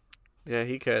 Yeah,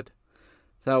 he could.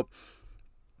 So,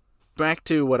 back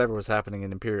to whatever was happening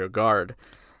in Imperial Guard.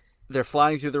 They're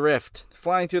flying through the rift,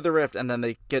 and then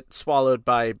they get swallowed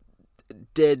by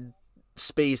dead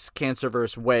space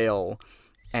cancerverse whale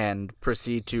and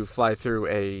proceed to fly through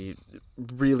a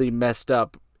really messed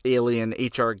up alien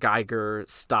H.R. Geiger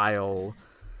style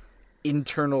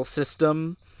internal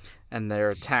system, and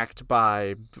they're attacked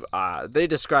by they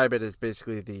describe it as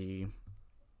basically the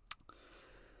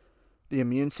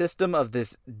immune system of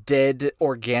this dead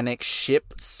organic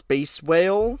ship space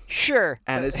whale. Sure.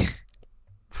 And it's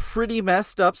pretty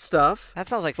messed up stuff. That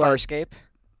sounds like but, Farscape.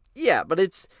 Yeah, but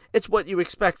it's what you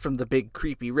expect from the big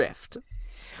creepy rift.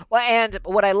 Well, and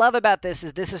what I love about this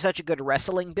is such a good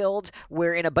wrestling build,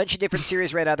 where in a bunch of different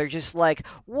series right now, they're just like,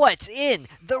 what's in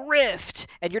the rift?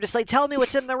 And you're just like, tell me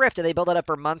what's in the rift. And they build it up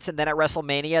for months, and then at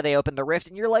WrestleMania, they open the rift,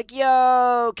 and you're like,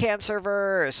 yo,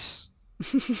 Cancerverse.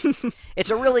 It's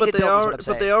a really good build, is what I'm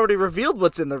saying. But they already revealed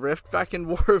what's in the rift back in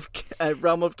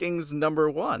Realm of Kings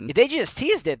 #1. They just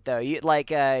teased it, though. You do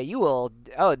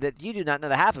not know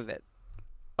the half of it.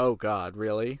 Oh God,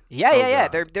 really? Yeah.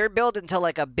 They're building to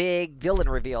like a big villain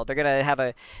reveal. They're gonna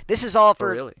have This is all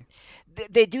for. Oh, really?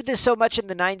 They do this so much in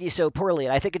the '90s so poorly,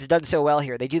 and I think it's done so well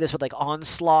here. They do this with like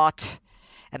Onslaught,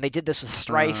 and they did this with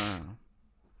Strife.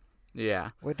 Yeah.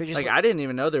 Where they're just I didn't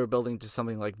even know they were building to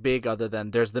something like big, other than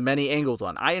there's the many angled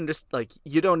one. I understand. Like,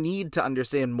 you don't need to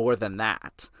understand more than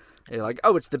that. You're like,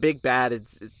 oh, it's the big bad.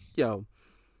 It's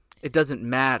it doesn't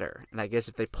matter. And I guess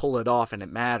if they pull it off and it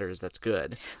matters, that's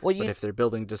good. But if they're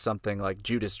building to something like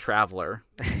Judas Traveler,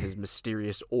 his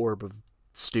mysterious orb of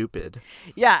stupid.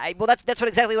 Yeah, well, that's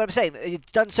exactly what I'm saying.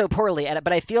 It's done so poorly,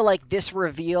 but I feel like this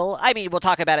reveal. I mean, we'll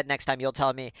talk about it next time. You'll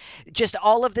tell me. Just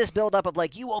all of this build-up of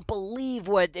like, you won't believe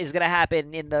what is going to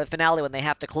happen in the finale when they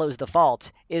have to close the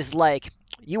vault is like,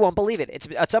 you won't believe it.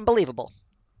 It's unbelievable.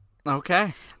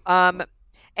 Okay.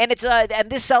 And it's and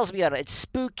this sells me on it. It's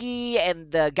spooky,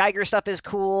 and the Geiger stuff is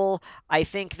cool. I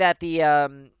think that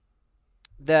the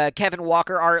Kevin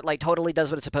Walker art like totally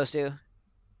does what it's supposed to.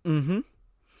 Mm-hmm.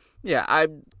 Yeah,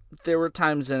 there were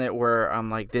times in it where I'm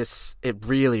like, it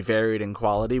really varied in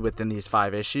quality within these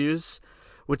 5 issues,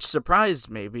 which surprised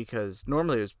me because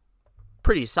normally it was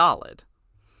pretty solid.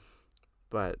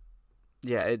 But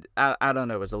yeah, I don't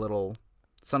know, it was a little.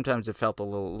 Sometimes it felt a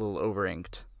little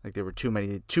over-inked. Like there were too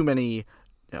many.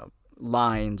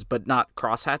 Lines, but not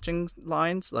cross-hatching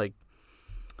lines. Like,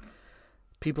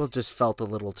 people just felt a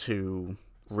little too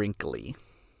wrinkly.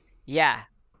 Yeah,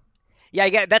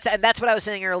 that's what I was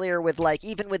saying earlier with like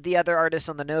even with the other artists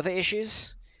on the Nova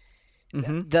issues.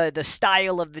 Mm-hmm. The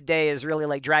style of the day is really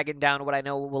like dragging down what I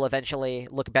know will eventually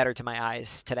look better to my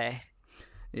eyes today.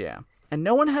 Yeah, and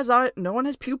no one has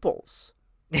pupils.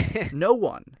 No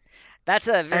one.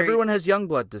 Everyone has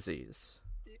Youngblood disease.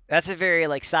 That's a very,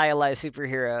 like, stylized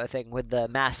superhero thing with the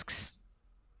masks.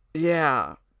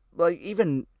 Yeah. Like,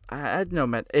 even, I don't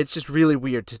know, it's just really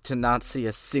weird to not see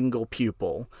a single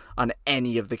pupil on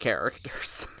any of the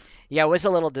characters. Yeah, it was a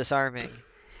little disarming.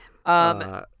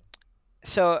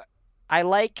 So, I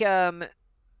like all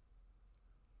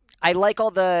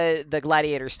the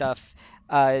Gladiator stuff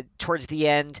towards the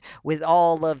end with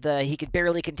all of he could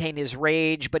barely contain his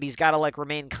rage, but he's got to, like,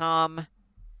 remain calm.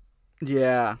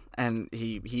 Yeah, and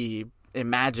he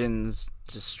imagines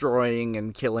destroying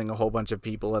and killing a whole bunch of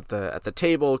people at the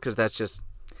table because that's just,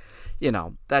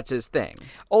 that's his thing.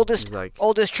 Oldest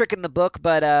trick in the book,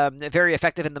 but very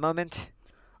effective in the moment.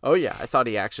 Oh yeah, I thought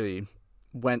he actually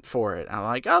went for it. I'm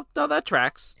like, oh no, that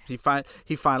tracks. He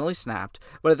finally snapped,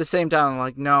 but at the same time, I'm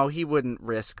like, no, he wouldn't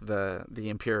risk the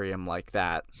Imperium like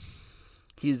that.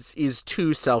 He's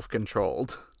too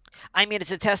self-controlled. I mean,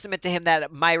 it's a testament to him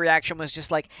that my reaction was just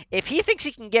like, if he thinks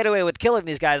he can get away with killing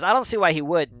these guys, I don't see why he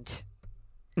wouldn't.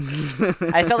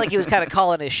 I felt like he was kind of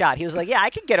calling his shot. He was like, yeah,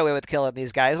 I can get away with killing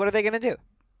these guys. What are they going to do?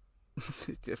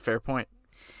 Fair point.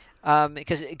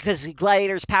 Because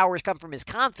Gladiator's powers come from his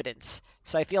confidence.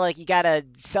 So I feel like you got to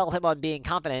sell him on being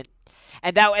confident.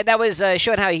 And that was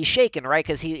showing how he's shaken, right?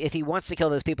 Because if he wants to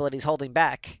kill those people that he's holding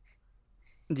back.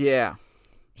 Yeah.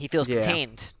 He feels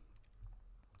contained.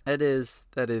 That's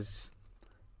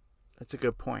a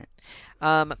good point.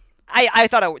 I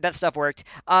thought that stuff worked.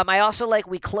 I also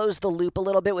we closed the loop a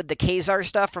little bit with the Khazar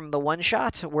stuff from the one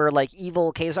shot where like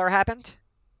evil Khazar happened.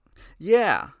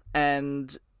 Yeah,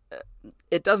 and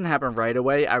it doesn't happen right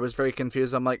away. I was very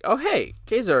confused. I'm like, oh, hey,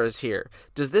 Quasar is here.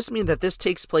 Does this mean that this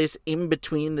takes place in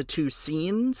between the two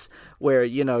scenes where,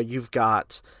 you've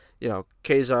got,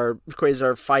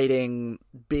 Quasar fighting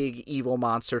big evil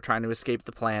monster trying to escape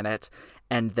the planet,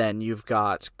 and then you've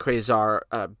got Quasar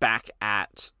back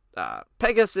at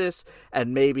Pegasus,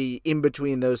 and maybe in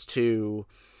between those two,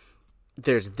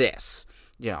 there's this.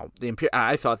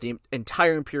 I thought the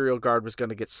entire Imperial Guard was going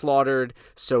to get slaughtered,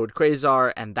 so would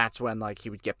Quasar, and that's when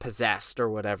he would get possessed or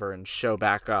whatever and show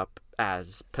back up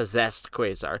as possessed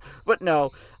Quasar. But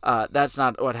no, that's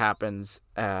not what happens.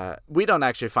 We don't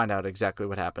actually find out exactly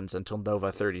what happens until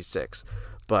Nova 36,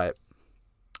 but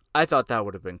I thought that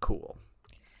would have been cool.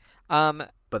 But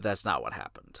that's not what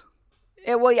happened.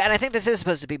 Well, yeah, and I think this is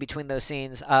supposed to be between those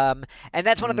scenes, and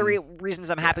that's one of the reasons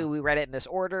I'm happy we read it in this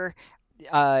order.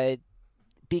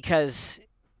 Because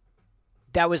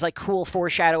that was cool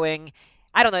foreshadowing.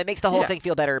 I don't know. It makes the whole thing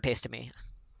feel better paced to me.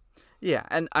 Yeah,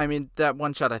 and I mean that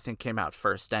one shot I think came out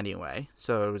first anyway,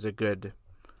 so it was a good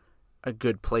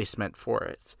placement for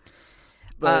it.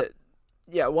 But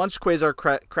once Quasar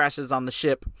crashes on the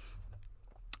ship,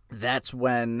 that's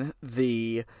when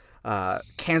the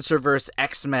Cancerverse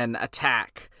X-Men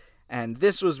attack. And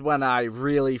this was when I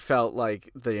really felt like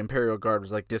the Imperial Guard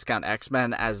was discount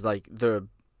X-Men, as the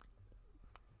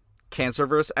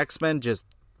Cancerverse X-Men just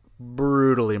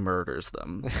brutally murders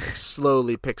them.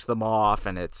 Slowly picks them off,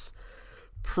 and it's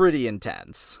pretty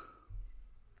intense.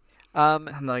 I'm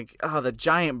the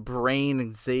giant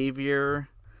brain Xavier.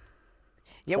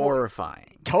 Yeah,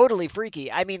 horrifying. Totally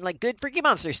freaky. I mean, good freaky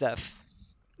monster stuff.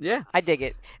 Yeah. I dig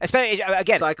it. Especially,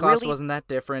 again, Cyclops really, wasn't that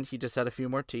different. He just had a few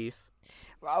more teeth.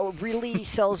 Really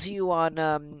sells you on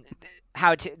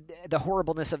the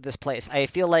horribleness of this place. I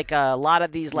feel like a lot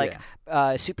of these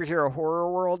superhero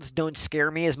horror worlds don't scare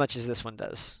me as much as this one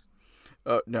does.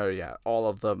 Oh no, yeah, all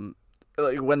of them.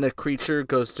 When the creature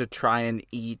goes to try and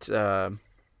eat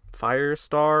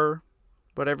Firestar,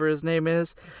 whatever his name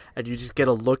is, and you just get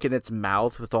a look in its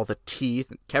mouth with all the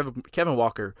teeth. Kevin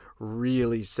Walker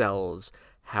really sells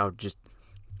how just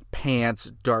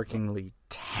pants-darkingly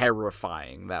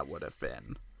terrifying that would have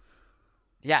been.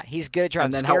 Yeah, he's good at drawing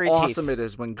and then scary how teeth. Awesome it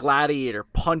is when Gladiator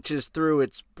punches through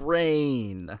its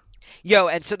brain. Yo,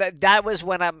 and so that was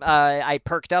when I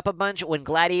perked up a bunch when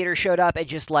Gladiator showed up and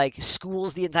just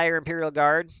schools the entire Imperial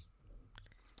Guard.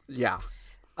 Yeah.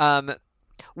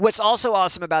 What's also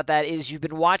awesome about that is you've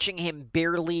been watching him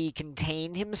barely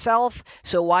contain himself,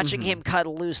 so watching him cut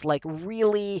loose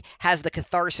really has the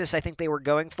catharsis I think they were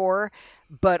going for,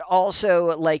 but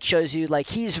also shows you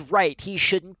he's right, he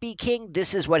shouldn't be king,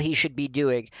 this is what he should be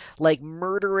doing,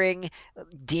 murdering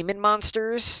demon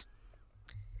monsters.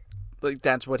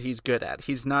 That's what he's good at.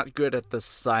 He's not good at the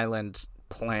silent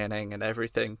planning and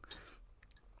everything.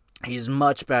 He's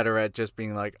much better at just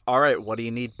being all right, what do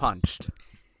you need punched?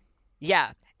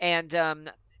 Yeah, and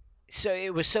so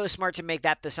it was so smart to make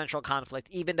that the central conflict,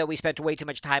 even though we spent way too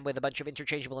much time with a bunch of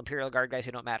interchangeable Imperial Guard guys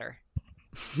who don't matter.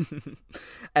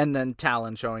 And then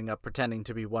Talon showing up pretending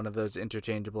to be one of those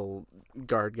interchangeable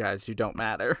guard guys who don't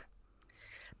matter.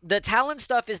 The Talon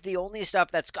stuff is the only stuff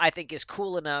that's I think is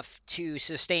cool enough to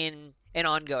sustain an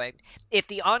ongoing. If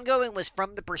the ongoing was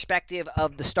from the perspective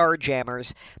of the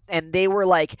Starjammers and they were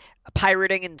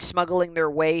pirating and smuggling their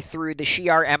way through the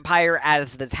Shi'ar Empire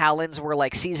as the Talons were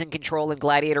seizing control and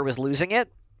Gladiator was losing it,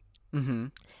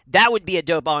 that would be a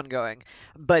dope ongoing.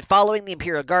 But following the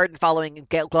Imperial Guard and following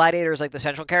Gladiator as the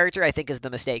central character, I think is the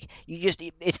mistake.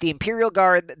 It's the Imperial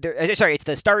Guard, it's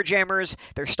the Starjammers,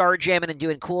 they're starjamming and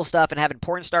doing cool stuff and having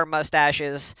porn star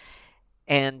mustaches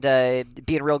and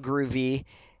being real groovy,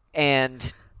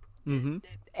 and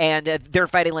they're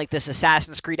fighting this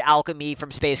Assassin's Creed alchemy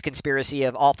from space conspiracy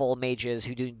of awful mages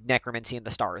who do necromancy in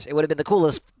the stars. It would have been the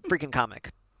coolest freaking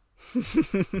comic.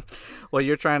 Well,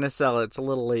 you're trying to sell it. It's a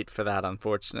little late for that,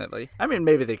 unfortunately. I mean,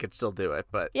 maybe they could still do it,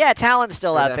 but... Yeah, Talon's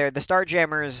still out there. The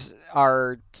Starjammers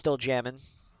are still jamming.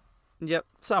 Yep,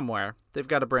 somewhere. They've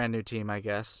got a brand new team, I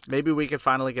guess. Maybe we could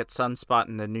finally get Sunspot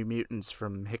and the New Mutants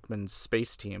from Hickman's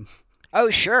space team. Oh,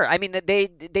 sure. I mean, they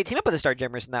team up with the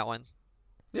Starjammers in that one.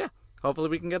 Yeah, hopefully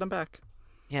we can get them back.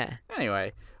 Yeah.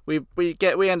 Anyway, we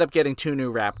end up getting 2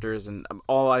 new Raptors, and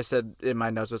all I said in my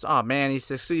notes was, "Oh man, he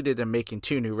succeeded in making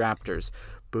 2 new Raptors."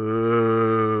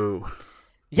 Boo.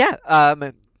 Yeah.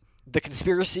 The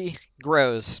conspiracy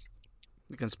grows.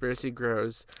 The conspiracy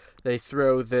grows. They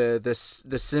throw the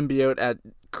symbiote at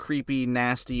creepy,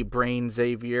 nasty brain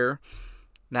Xavier.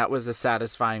 That was a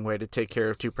satisfying way to take care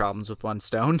of 2 problems with 1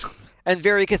 stone. And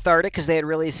very cathartic because they had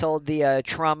really sold the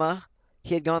trauma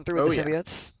he had gone through with the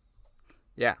symbiotes.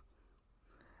 Yeah.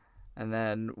 And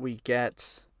then we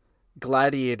get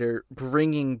Gladiator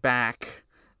bringing back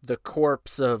the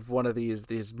corpse of one of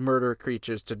these murder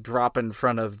creatures to drop in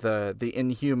front of the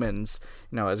Inhumans,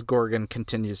 as Gorgon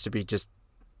continues to be just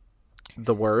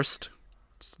the worst,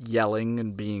 just yelling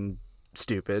and being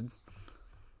stupid.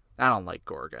 I don't like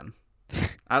Gorgon.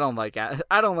 I don't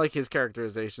like his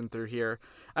characterization through here.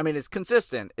 I mean, it's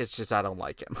consistent. It's just I don't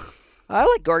like him. I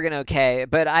like Gorgon okay,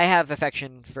 but I have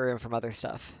affection for him from other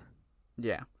stuff.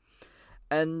 Yeah.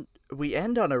 And we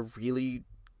end on a really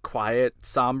quiet,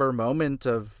 somber moment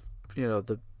of,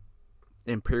 the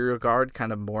Imperial Guard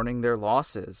kind of mourning their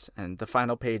losses. And the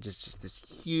final page is just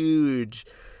this huge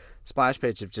splash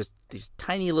page of just these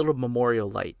tiny little memorial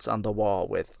lights on the wall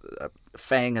with a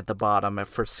Fang at the bottom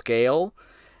for scale.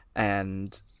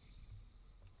 And,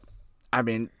 I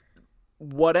mean,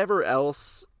 whatever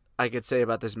else I could say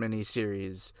about this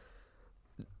miniseries,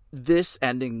 this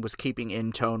ending was keeping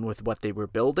in tone with what they were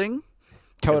building.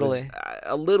 Totally. It was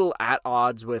a little at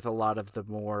odds with a lot of the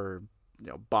more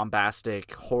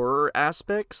bombastic horror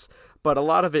aspects, but a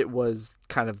lot of it was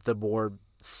kind of the more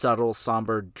subtle,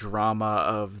 somber drama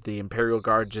of the Imperial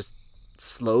Guard just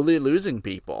slowly losing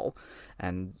people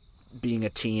and being a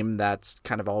team that's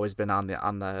kind of always been on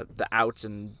the outs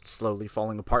and slowly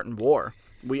falling apart in war.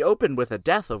 We open with a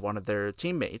death of one of their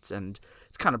teammates, and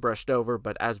it's kind of brushed over,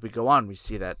 but as we go on, we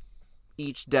see that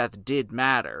each death did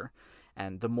matter,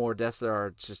 and the more deaths there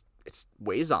are, it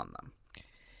weighs on them.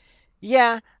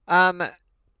 Yeah.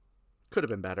 Could have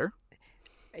been better.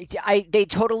 They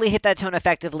totally hit that tone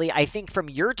effectively. I think from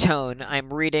your tone,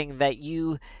 I'm reading that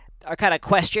you are kind of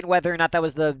question whether or not that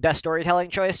was the best storytelling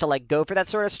choice to go for that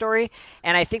sort of story.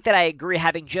 And I think that I agree,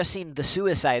 having just seen The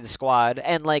Suicide Squad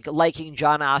and liking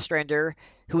John Ostrander,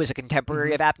 who was a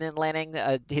contemporary of Abnett Lanning,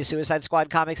 his Suicide Squad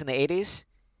comics in the 80s.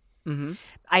 Mm-hmm.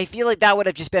 I feel like that would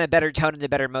have just been a better tone and a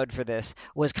better mode for this.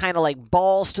 Was kind of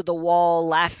balls to the wall,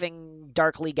 laughing,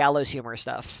 darkly gallows humor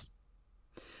stuff.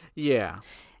 Yeah.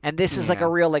 And this is a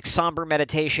real somber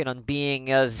meditation on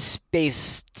being a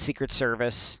space secret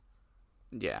service.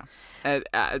 Yeah. And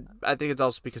I think it's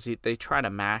also because they try to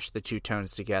mash the two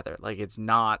tones together. It's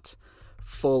not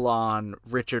full on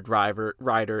Richard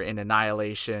Rider in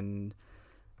Annihilation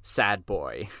sad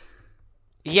boy.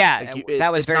 Yeah,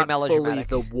 that was very melodramatic.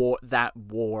 Fully that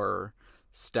war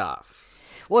stuff.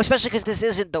 Well, especially because this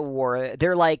isn't the war.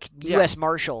 They're U.S.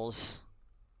 Marshals.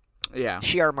 Yeah.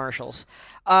 Shi'ar Marshals.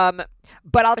 But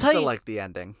I'll tell you... I still like the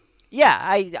ending. Yeah,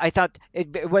 I thought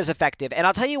it was effective. And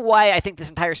I'll tell you why I think this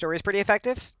entire story is pretty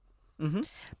effective. Mm-hmm.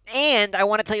 And I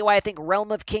want to tell you why I think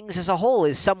Realm of Kings as a whole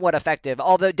is somewhat effective,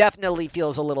 although definitely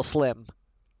feels a little slim.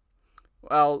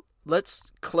 Well, let's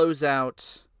close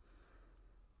out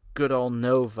good old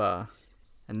Nova,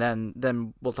 and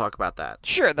then we'll talk about that.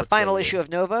 Sure, the final issue of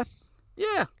Nova?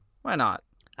 Yeah, why not?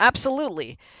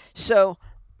 Absolutely. So,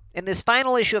 in this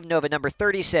final issue of Nova, number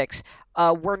 36, we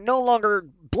are no longer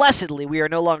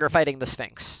fighting the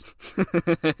Sphinx.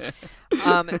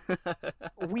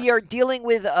 We are dealing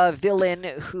with a villain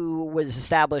who was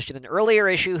established in an earlier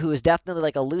issue, who is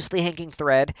definitely a loosely hanging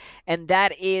thread, and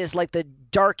that is the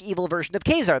dark evil version of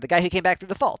Kazar, the guy who came back through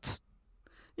the vault.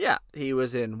 Yeah, he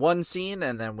was in one scene,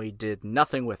 and then we did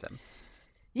nothing with him.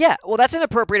 Yeah, well, that's an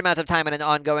appropriate amount of time in an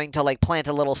ongoing to plant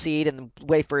a little seed and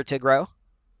wait for it to grow.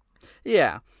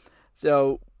 Yeah.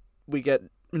 So we get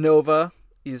Nova.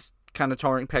 He's kind of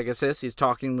touring Pegasus. He's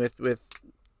talking with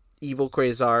evil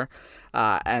Quasar.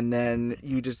 And then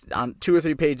you just, on 2 or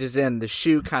 3 pages in, the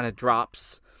shoe kind of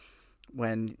drops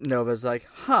when Nova's like,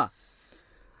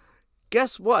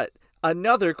 guess what?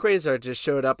 Another Quasar just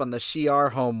showed up on the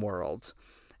Shi'ar homeworld.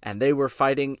 And they were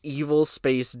fighting evil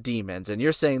space demons. And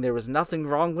you're saying there was nothing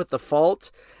wrong with the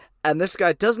fault? And this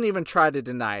guy doesn't even try to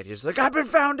deny it. He's like, I've been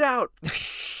found out!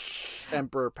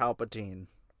 Emperor Palpatine.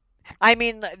 I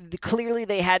mean, clearly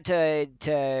they had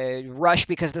to rush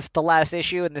because this is the last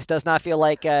issue, and this does not feel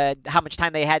like how much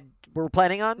time they were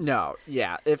planning on. No,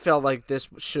 yeah, it felt like this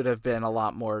should have been a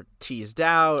lot more teased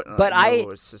out. But I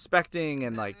was suspecting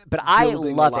and I love a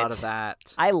lot of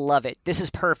that. I love it. This is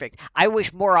perfect. I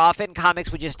wish more often comics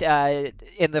would just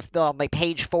in the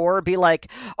page 4 be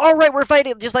like, all right, we're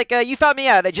fighting, just you found me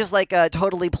out, and just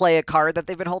totally play a card that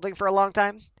they've been holding for a long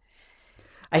time.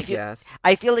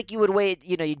 I feel like you would wait,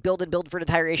 you'd build and build for an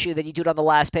entire issue, then you do it on the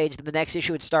last page, then the next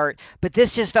issue would start. But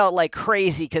this just felt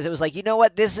crazy because it was you know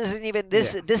what? This isn't even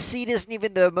this seed isn't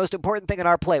even the most important thing on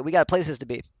our plate. We got places to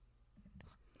be.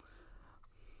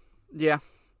 Yeah,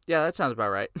 that sounds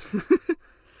about right.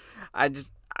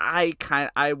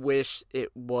 I wish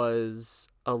it was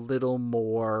a little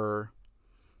more.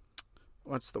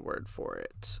 What's the word for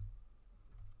it?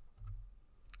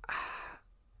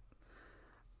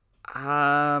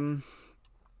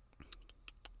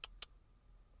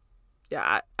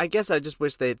 Yeah, I guess I just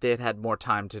wish they'd had more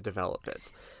time to develop it.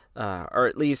 Or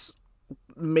at least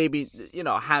maybe,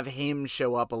 have him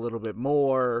show up a little bit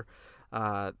more.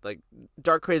 Like,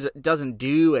 Darkrai doesn't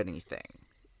do anything.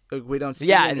 Like, we don't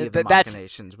see any of the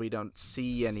machinations. We don't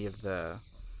see any of the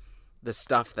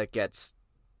stuff that gets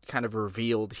kind of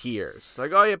revealed here. It's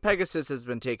like, oh yeah, Pegasus has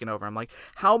been taken over. I'm like,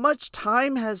 how much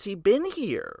time has he been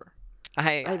here?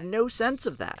 I have no sense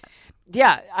of that.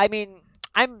 Yeah, I mean,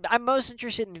 I'm most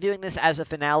interested in viewing this as a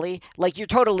finale. Like, you're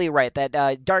totally right that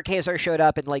Darkazar showed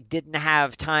up and like didn't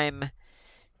have time.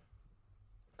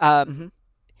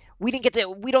 We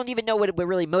don't even know what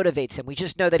really motivates him. We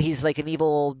just know that he's like an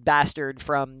evil bastard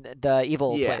from the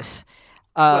evil place.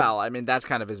 Well, I mean, that's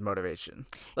kind of his motivation.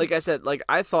 Like I said, like,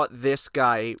 I thought this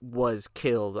guy was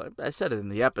killed. I said it in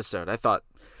the episode. I thought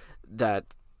that,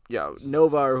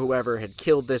 Nova or whoever had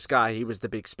killed this guy. He was the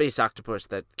big space octopus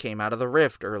that came out of the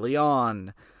rift early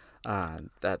on.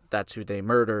 That's who they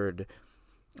murdered.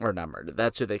 Or not murdered.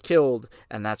 That's who they killed.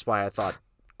 And that's why I thought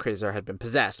Quasar had been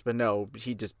possessed. But no,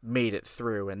 he just made it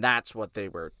through. And that's what they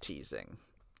were teasing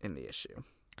in the issue.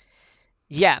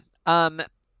 Yeah.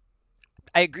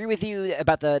 I agree with you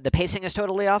about the pacing is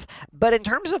totally off, but in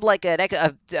terms of like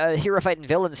a hero fight and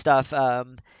villain stuff,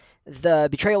 the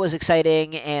betrayal was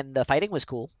exciting and the fighting was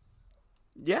cool.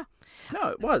 Yeah, no,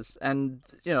 it was, and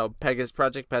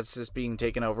Project Pegasus being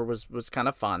taken over was kind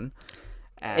of fun.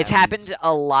 And... It's happened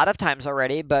a lot of times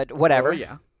already, but whatever. Oh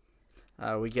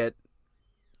yeah, we get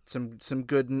some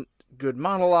good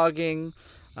monologuing.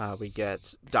 We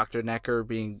get Dr. Necker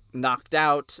being knocked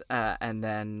out, and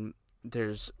then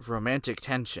there's romantic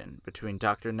tension between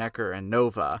Dr. Necker and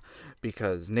Nova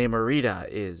because Namorita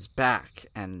is back,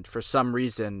 and for some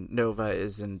reason Nova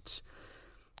isn't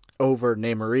over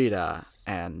Namorita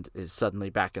and is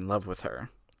suddenly back in love with her.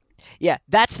 Yeah,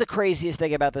 that's the craziest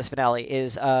thing about this finale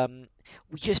is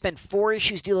we just spent 4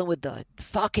 issues dealing with the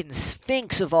fucking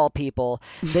Sphinx of all people.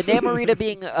 The Namorita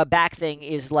being a back thing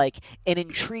is like an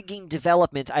intriguing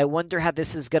development. I wonder how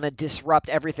this is going to disrupt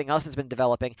everything else that's been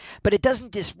developing. But it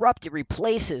doesn't disrupt, it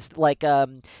replaces. Like,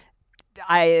 there's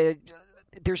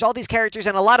all these characters,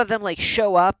 and a lot of them like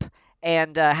show up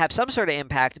and have some sort of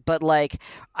impact. But like,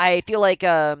 I feel like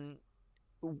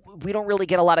we don't really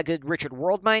get a lot of good Richard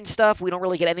Worldmind stuff. We don't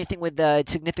really get anything with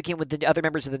significant with the other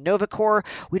members of the Nova Corps.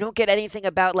 We don't get anything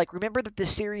about, like, remember that the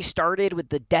series started with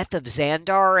the death of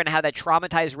Xandar and how that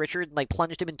traumatized Richard and like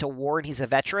plunged him into war, and he's a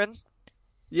veteran?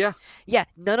 Yeah. Yeah,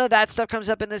 none of that stuff comes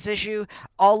up in this issue.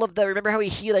 Remember how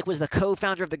he like was the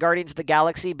co-founder of the Guardians of the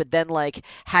Galaxy, but then like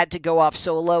had to go off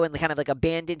solo and kind of like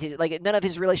abandoned like none of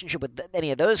his relationship with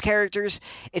any of those characters.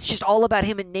 It's just all about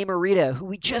him and Namorita, who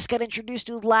we just got introduced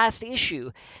to last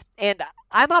issue. And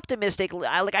I'm optimistic.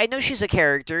 I know she's a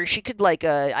character. She could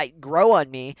grow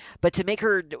on me, but to make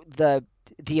her the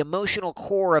emotional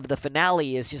core of the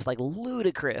finale is just like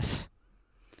ludicrous.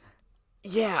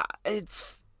 Yeah,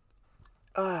 it's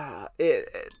I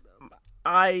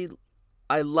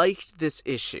liked this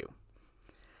issue.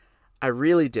 I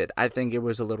really did. I think it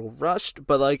was a little rushed,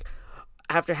 but like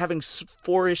after having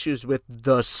 4 issues with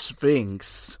the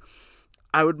Sphinx,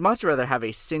 I would much rather have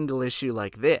a single issue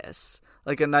like this,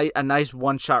 like a nice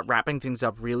one-shot wrapping things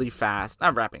up really fast.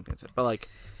 Not wrapping things up, but like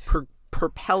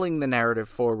propelling the narrative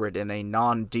forward in a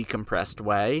non-decompressed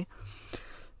way.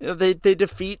 They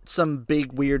defeat some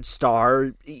big weird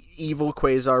star. Evil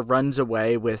Quasar runs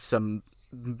away with some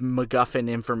MacGuffin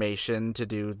information to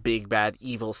do big bad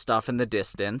evil stuff in the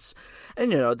distance.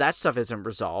 And that stuff isn't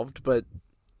resolved, but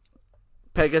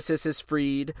Pegasus is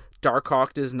freed,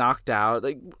 Darkhawk is knocked out.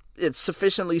 Like, it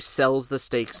sufficiently sells the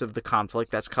stakes of the conflict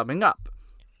that's coming up.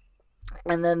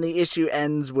 And then the issue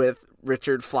ends with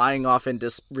Richard flying off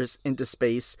into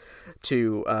space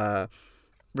to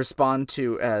respond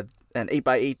to an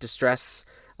 8x8 distress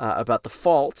about the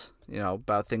fault,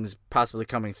 about things possibly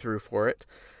coming through for it.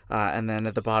 And then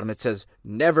at the bottom it says,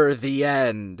 "Never the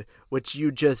end," which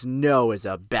you just know is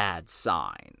a bad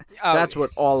sign. Oh. That's what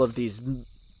all of these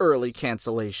early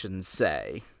cancellations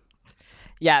say.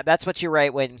 Yeah, that's what you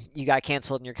write when you got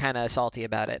canceled and you're kind of salty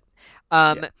about it.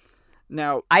 Yeah.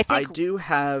 Now, I do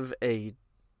have a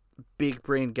Big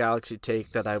Brain Galaxy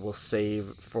take that I will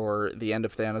save for the end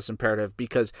of Thanos Imperative,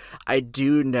 because I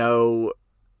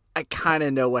kind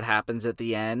of know what happens at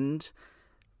the end,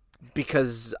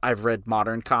 because I've read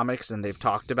modern comics and they've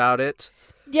talked about it.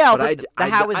 Yeah, but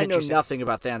I know nothing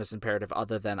about Thanos Imperative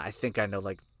other than I think I know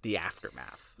like the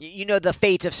aftermath. You know the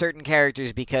fate of certain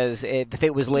characters because the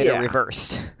fate was later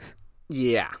reversed.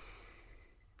 Yeah.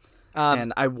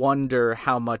 And I wonder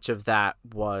how much of that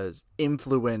was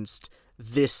influenced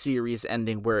this series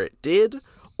ending where it did,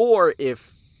 or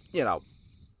if,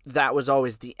 that was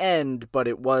always the end, but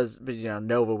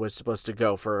Nova was supposed to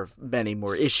go for many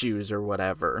more issues or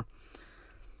whatever.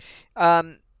 I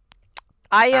don't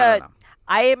know.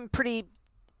 I am pretty.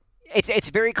 It's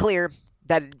very clear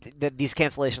that these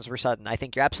cancellations were sudden. I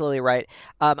think you're absolutely right.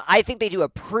 I think they do a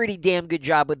pretty damn good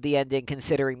job with the ending,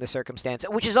 considering the circumstance.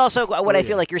 Which is also what I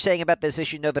feel like you're saying about this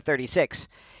issue Nova 36.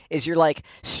 Is you're like,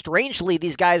 strangely,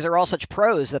 these guys are all such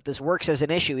pros that this works as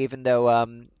an issue, even though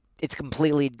it's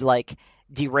completely like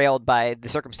derailed by the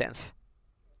circumstance.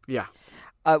 Yeah.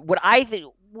 What I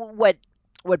think, what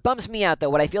bums me out though,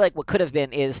 what I feel like what could have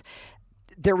been is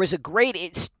there was a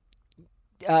great.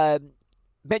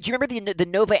 But do you remember the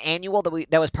Nova Annual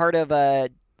that was part of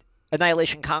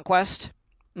Annihilation Conquest?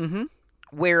 Mm-hmm.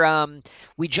 Where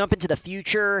we jump into the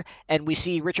future and we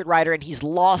see Richard Rider, and he's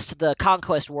lost the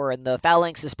Conquest War, and the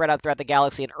Phalanx is spread out throughout the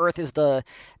galaxy, and Earth is they're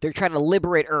trying to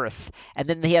liberate Earth, and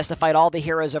then he has to fight all the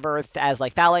heroes of Earth as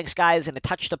like Phalanx guys, and it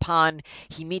touched upon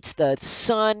he meets the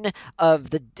son of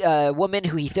the woman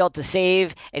who he failed to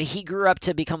save, and he grew up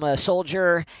to become a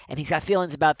soldier, and he's got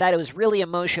feelings about that. It was really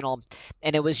emotional,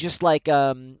 and it was just like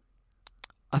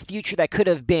a future that could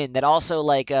have been, that also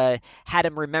like had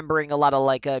him remembering a lot of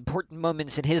like important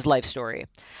moments in his life story.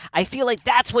 I feel like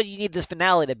that's what you need this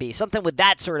finale to be, something with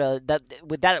that sort of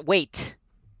with that weight.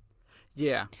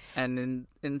 Yeah, and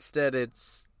instead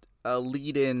it's a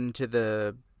lead in to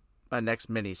the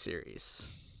next miniseries.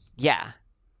 Yeah.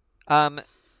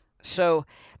 So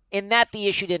in that, the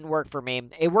issue didn't work for me.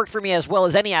 It worked for me as well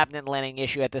as any Abnett Lanning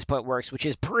issue at this point works, which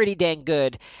is pretty dang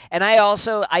good. And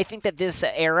I think that this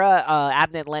era,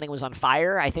 Abnett Lanning was on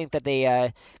fire. I think that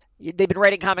they've been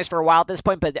writing comics for a while at this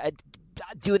point, but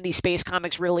doing these space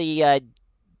comics really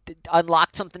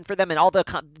unlocked something for them. And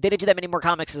they didn't do that many more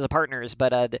comics as a partners,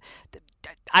 but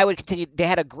I would continue. They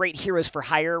had a great Heroes for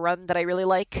Hire run that I really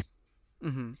like.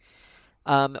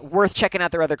 Mm-hmm. Worth checking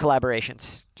out their other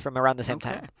collaborations from around the same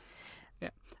time.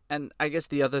 And I guess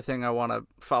the other thing I want to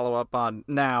follow up on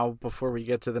now before we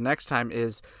get to the next time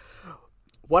is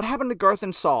what happened to Garth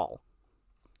and Saul?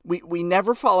 We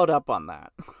never followed up on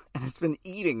that, and it's been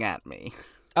eating at me.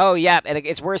 Oh, yeah, and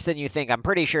it's worse than you think. I'm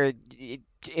pretty sure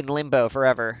in limbo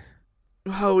forever.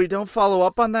 Oh, we don't follow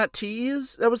up on that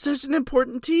tease? That was such an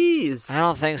important tease. I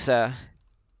don't think so.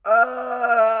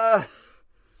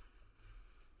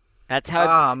 That's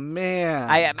how. Man.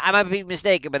 I might be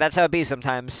mistaken, but that's how it be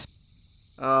sometimes.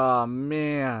 Oh,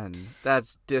 man.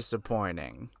 That's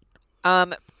disappointing.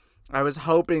 I was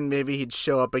hoping maybe he'd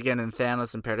show up again in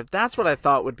Thanos Imperative. That's what I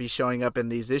thought would be showing up in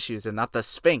these issues, and not the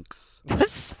Sphinx. The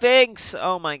Sphinx!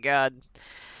 Oh, my God.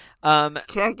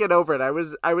 Can't get over it. I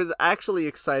was actually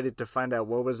excited to find out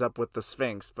what was up with the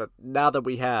Sphinx, but now that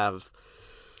we have...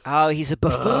 Oh, he's a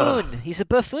buffoon. He's a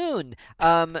buffoon.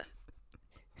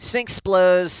 Sphinx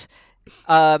blows.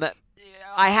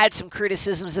 I had some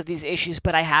criticisms of these issues,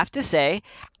 but I have to say,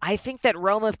 I think that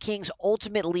Realm of Kings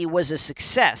ultimately was a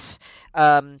success.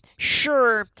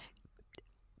 Sure,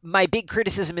 my big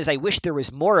criticism is I wish there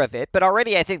was more of it, but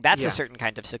already I think that's a certain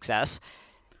kind of success.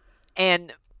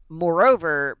 And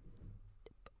moreover,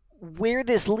 where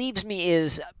this leaves me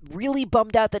is really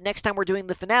bummed out that next time we're doing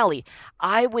the finale.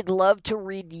 I would love to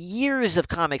read years of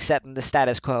comics set in the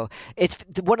status quo. It's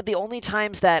one of the only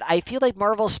times that I feel like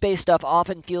Marvel space stuff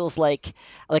often feels like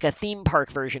a theme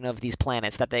park version of these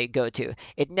planets that they go to.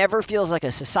 It never feels like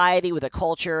a society with a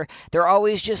culture. They're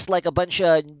always just like a bunch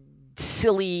of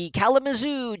silly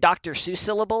Kalamazoo Dr. Seuss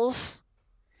syllables.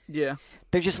 Yeah.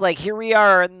 They're just like, here we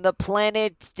are on the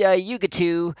planet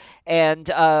Yugatu, and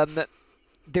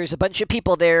there's a bunch of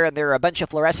people there, and there are a bunch of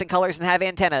fluorescent colors and have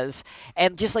antennas,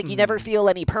 and just like you never feel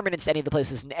any permanence to any of the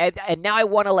places. And now I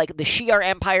want to, like, the Shi'ar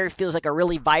Empire feels like a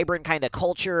really vibrant kind of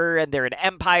culture, and they're an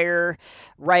empire,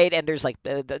 right? And there's like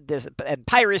there's and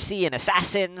piracy and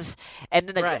assassins, and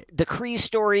then the Kree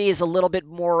story is a little bit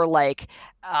more like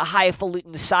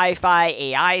highfalutin sci-fi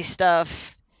AI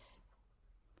stuff.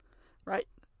 Right.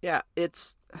 Yeah.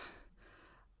 It's.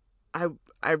 I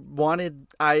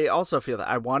also feel that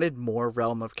I wanted more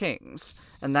Realm of Kings,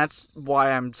 and that's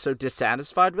why I'm so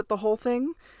dissatisfied with the whole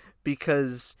thing,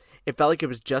 because it felt like it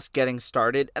was just getting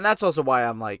started, and that's also why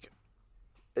I'm like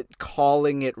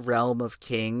calling it Realm of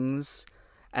Kings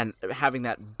and having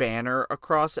that banner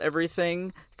across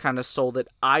everything kind of sold it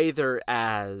either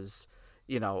as,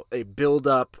 a build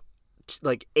up,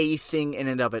 like a thing in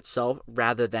and of itself,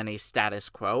 rather than a status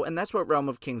quo, and that's what Realm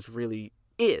of Kings really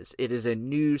is. It is a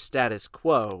new status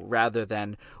quo rather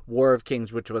than War of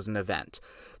Kings, which was an event,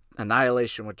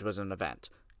 Annihilation, which was an event,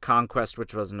 Conquest,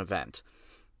 which was an event.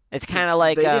 It's kind of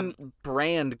like they didn't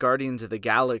brand Guardians of the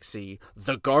Galaxy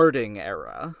the Guarding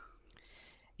era.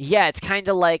 Yeah, it's kind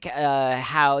of like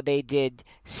how they did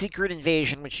Secret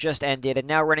Invasion, which just ended, and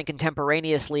now running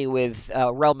contemporaneously with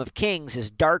Realm of Kings is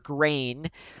Dark Reign,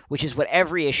 which is what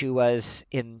every issue was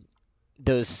in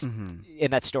those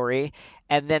in that story,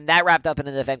 and then that wrapped up in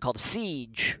an event called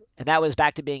Siege, and that was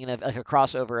back to being like a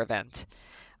crossover event.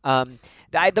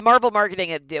 The Marvel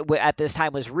marketing at this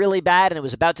time was really bad, and it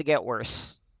was about to get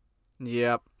worse.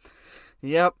 Yep.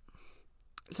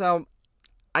 So,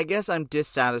 I guess I'm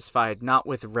dissatisfied not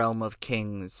with Realm of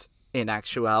Kings in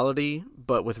actuality,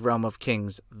 but with Realm of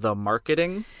Kings the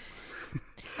marketing,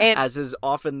 and, as is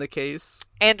often the case.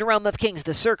 And Realm of Kings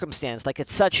the circumstance. Like,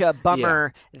 it's such a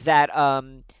bummer that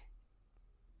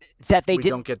we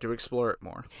don't get to explore it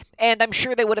more. And I'm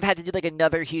sure they would have had to do like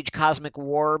another huge cosmic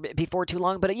war before too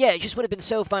long. But yeah, it just would have been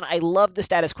so fun. I love the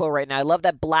status quo right now. I love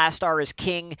that Blastar is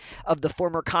king of the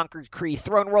former conquered Kree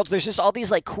throne worlds. There's just all these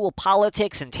like cool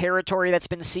politics and territory that's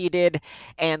been ceded,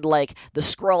 and like the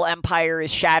Skrull Empire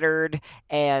is shattered,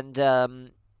 and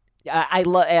the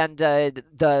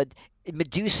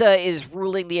Medusa is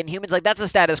ruling the Inhumans. Like, that's a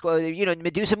status quo. You know,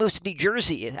 Medusa moves to New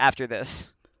Jersey after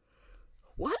this.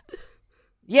 What?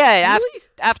 Yeah, really?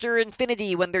 After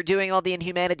Infinity, when they're doing all the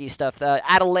Inhumanity stuff,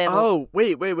 Adelan. Oh,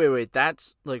 wait.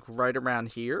 That's like right around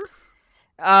here?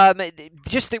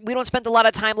 Just we don't spend a lot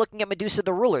of time looking at Medusa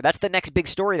the Ruler. That's the next big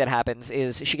story that happens,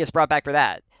 is she gets brought back for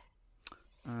that.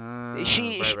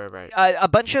 Right. A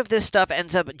bunch of this stuff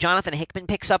ends up, Jonathan Hickman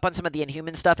picks up on some of the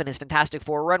Inhuman stuff in his Fantastic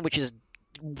Four run, which is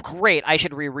great. I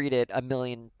should reread it a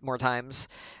million more times.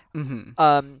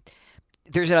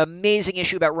 There's an amazing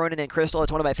issue about Ronan and Crystal.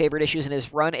 It's one of my favorite issues in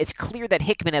his run. It's clear that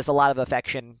Hickman has a lot of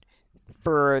affection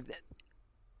for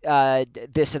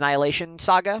this Annihilation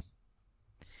saga.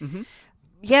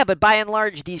 Yeah, but by and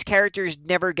large, these characters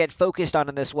never get focused on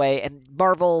in this way, and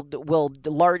Marvel will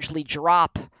largely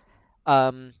drop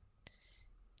having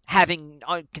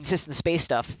consistent space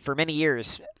stuff for many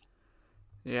years.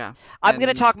 Yeah. I'm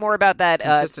going to talk more about that.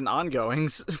 Consistent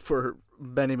ongoings for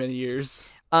many, many years.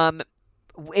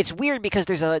 It's weird because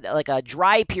there's a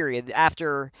dry period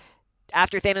after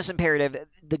Thanos Imperative.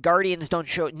 The Guardians don't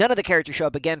show. None of the characters show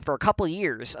up again for a couple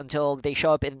years until they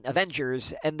show up in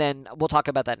Avengers, and then we'll talk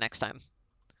about that next time.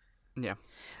 Yeah.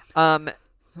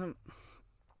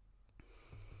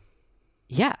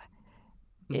 Yeah.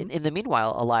 In the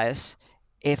meanwhile, Elias,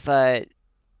 if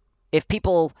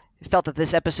people felt that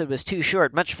this episode was too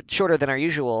short, much shorter than our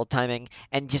usual timing,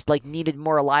 and just like needed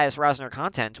more Elias Rosner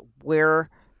content, where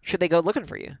should they go looking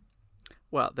for you?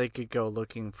 Well, they could go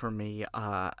looking for me.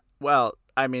 Well,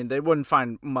 I mean, they wouldn't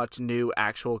find much new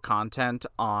actual content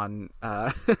on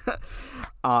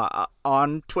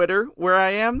on Twitter where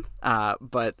I am,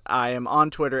 but I am on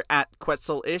Twitter at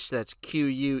Quetzalish. That's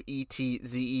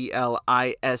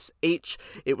QUETZELISH.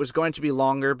 It was going to be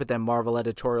longer, but then Marvel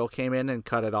Editorial came in and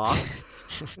cut it off.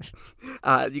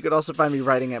 You could also find me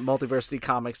writing at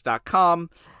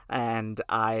multiversitycomics.com. And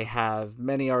I have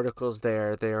many articles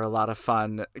there. They are a lot of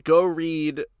fun. Go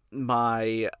read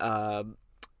my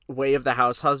Way of the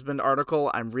House Husband article.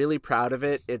 I'm really proud of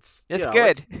it. It's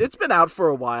good. It's been out for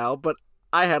a while, but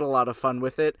I had a lot of fun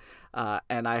with it.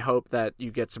 And I hope that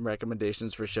you get some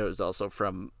recommendations for shows also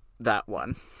from that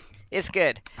one. It's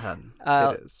good.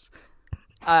 It is.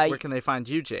 Where can they find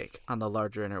you, Jake, on the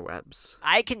larger interwebs?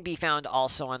 I can be found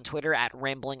also on Twitter at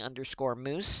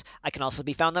rambling_moose. I can also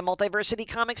be found on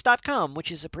multiversitycomics.com,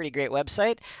 which is a pretty great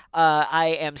website.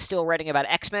 I am still writing about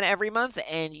X-Men every month,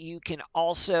 and you can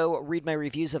also read my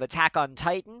reviews of Attack on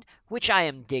Titan, which I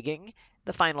am digging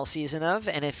the final season of,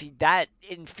 and if that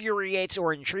infuriates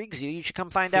or intrigues you, you should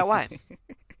come find out why.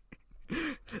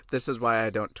 This is why I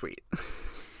don't tweet.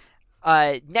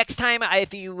 Next time,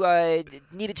 if you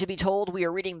needed to be told, we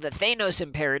are reading the Thanos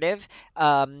Imperative.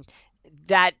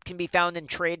 That can be found in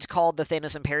trades called the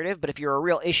Thanos Imperative, but if you're a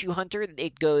real issue hunter,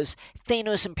 it goes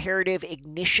Thanos Imperative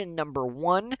Ignition number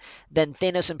 1, then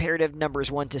Thanos Imperative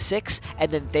numbers 1 to 6,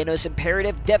 and then Thanos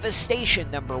Imperative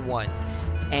Devastation number 1.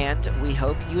 And we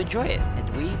hope you enjoy it,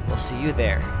 and we will see you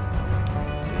there.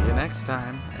 See you next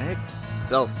time.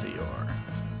 Excelsior.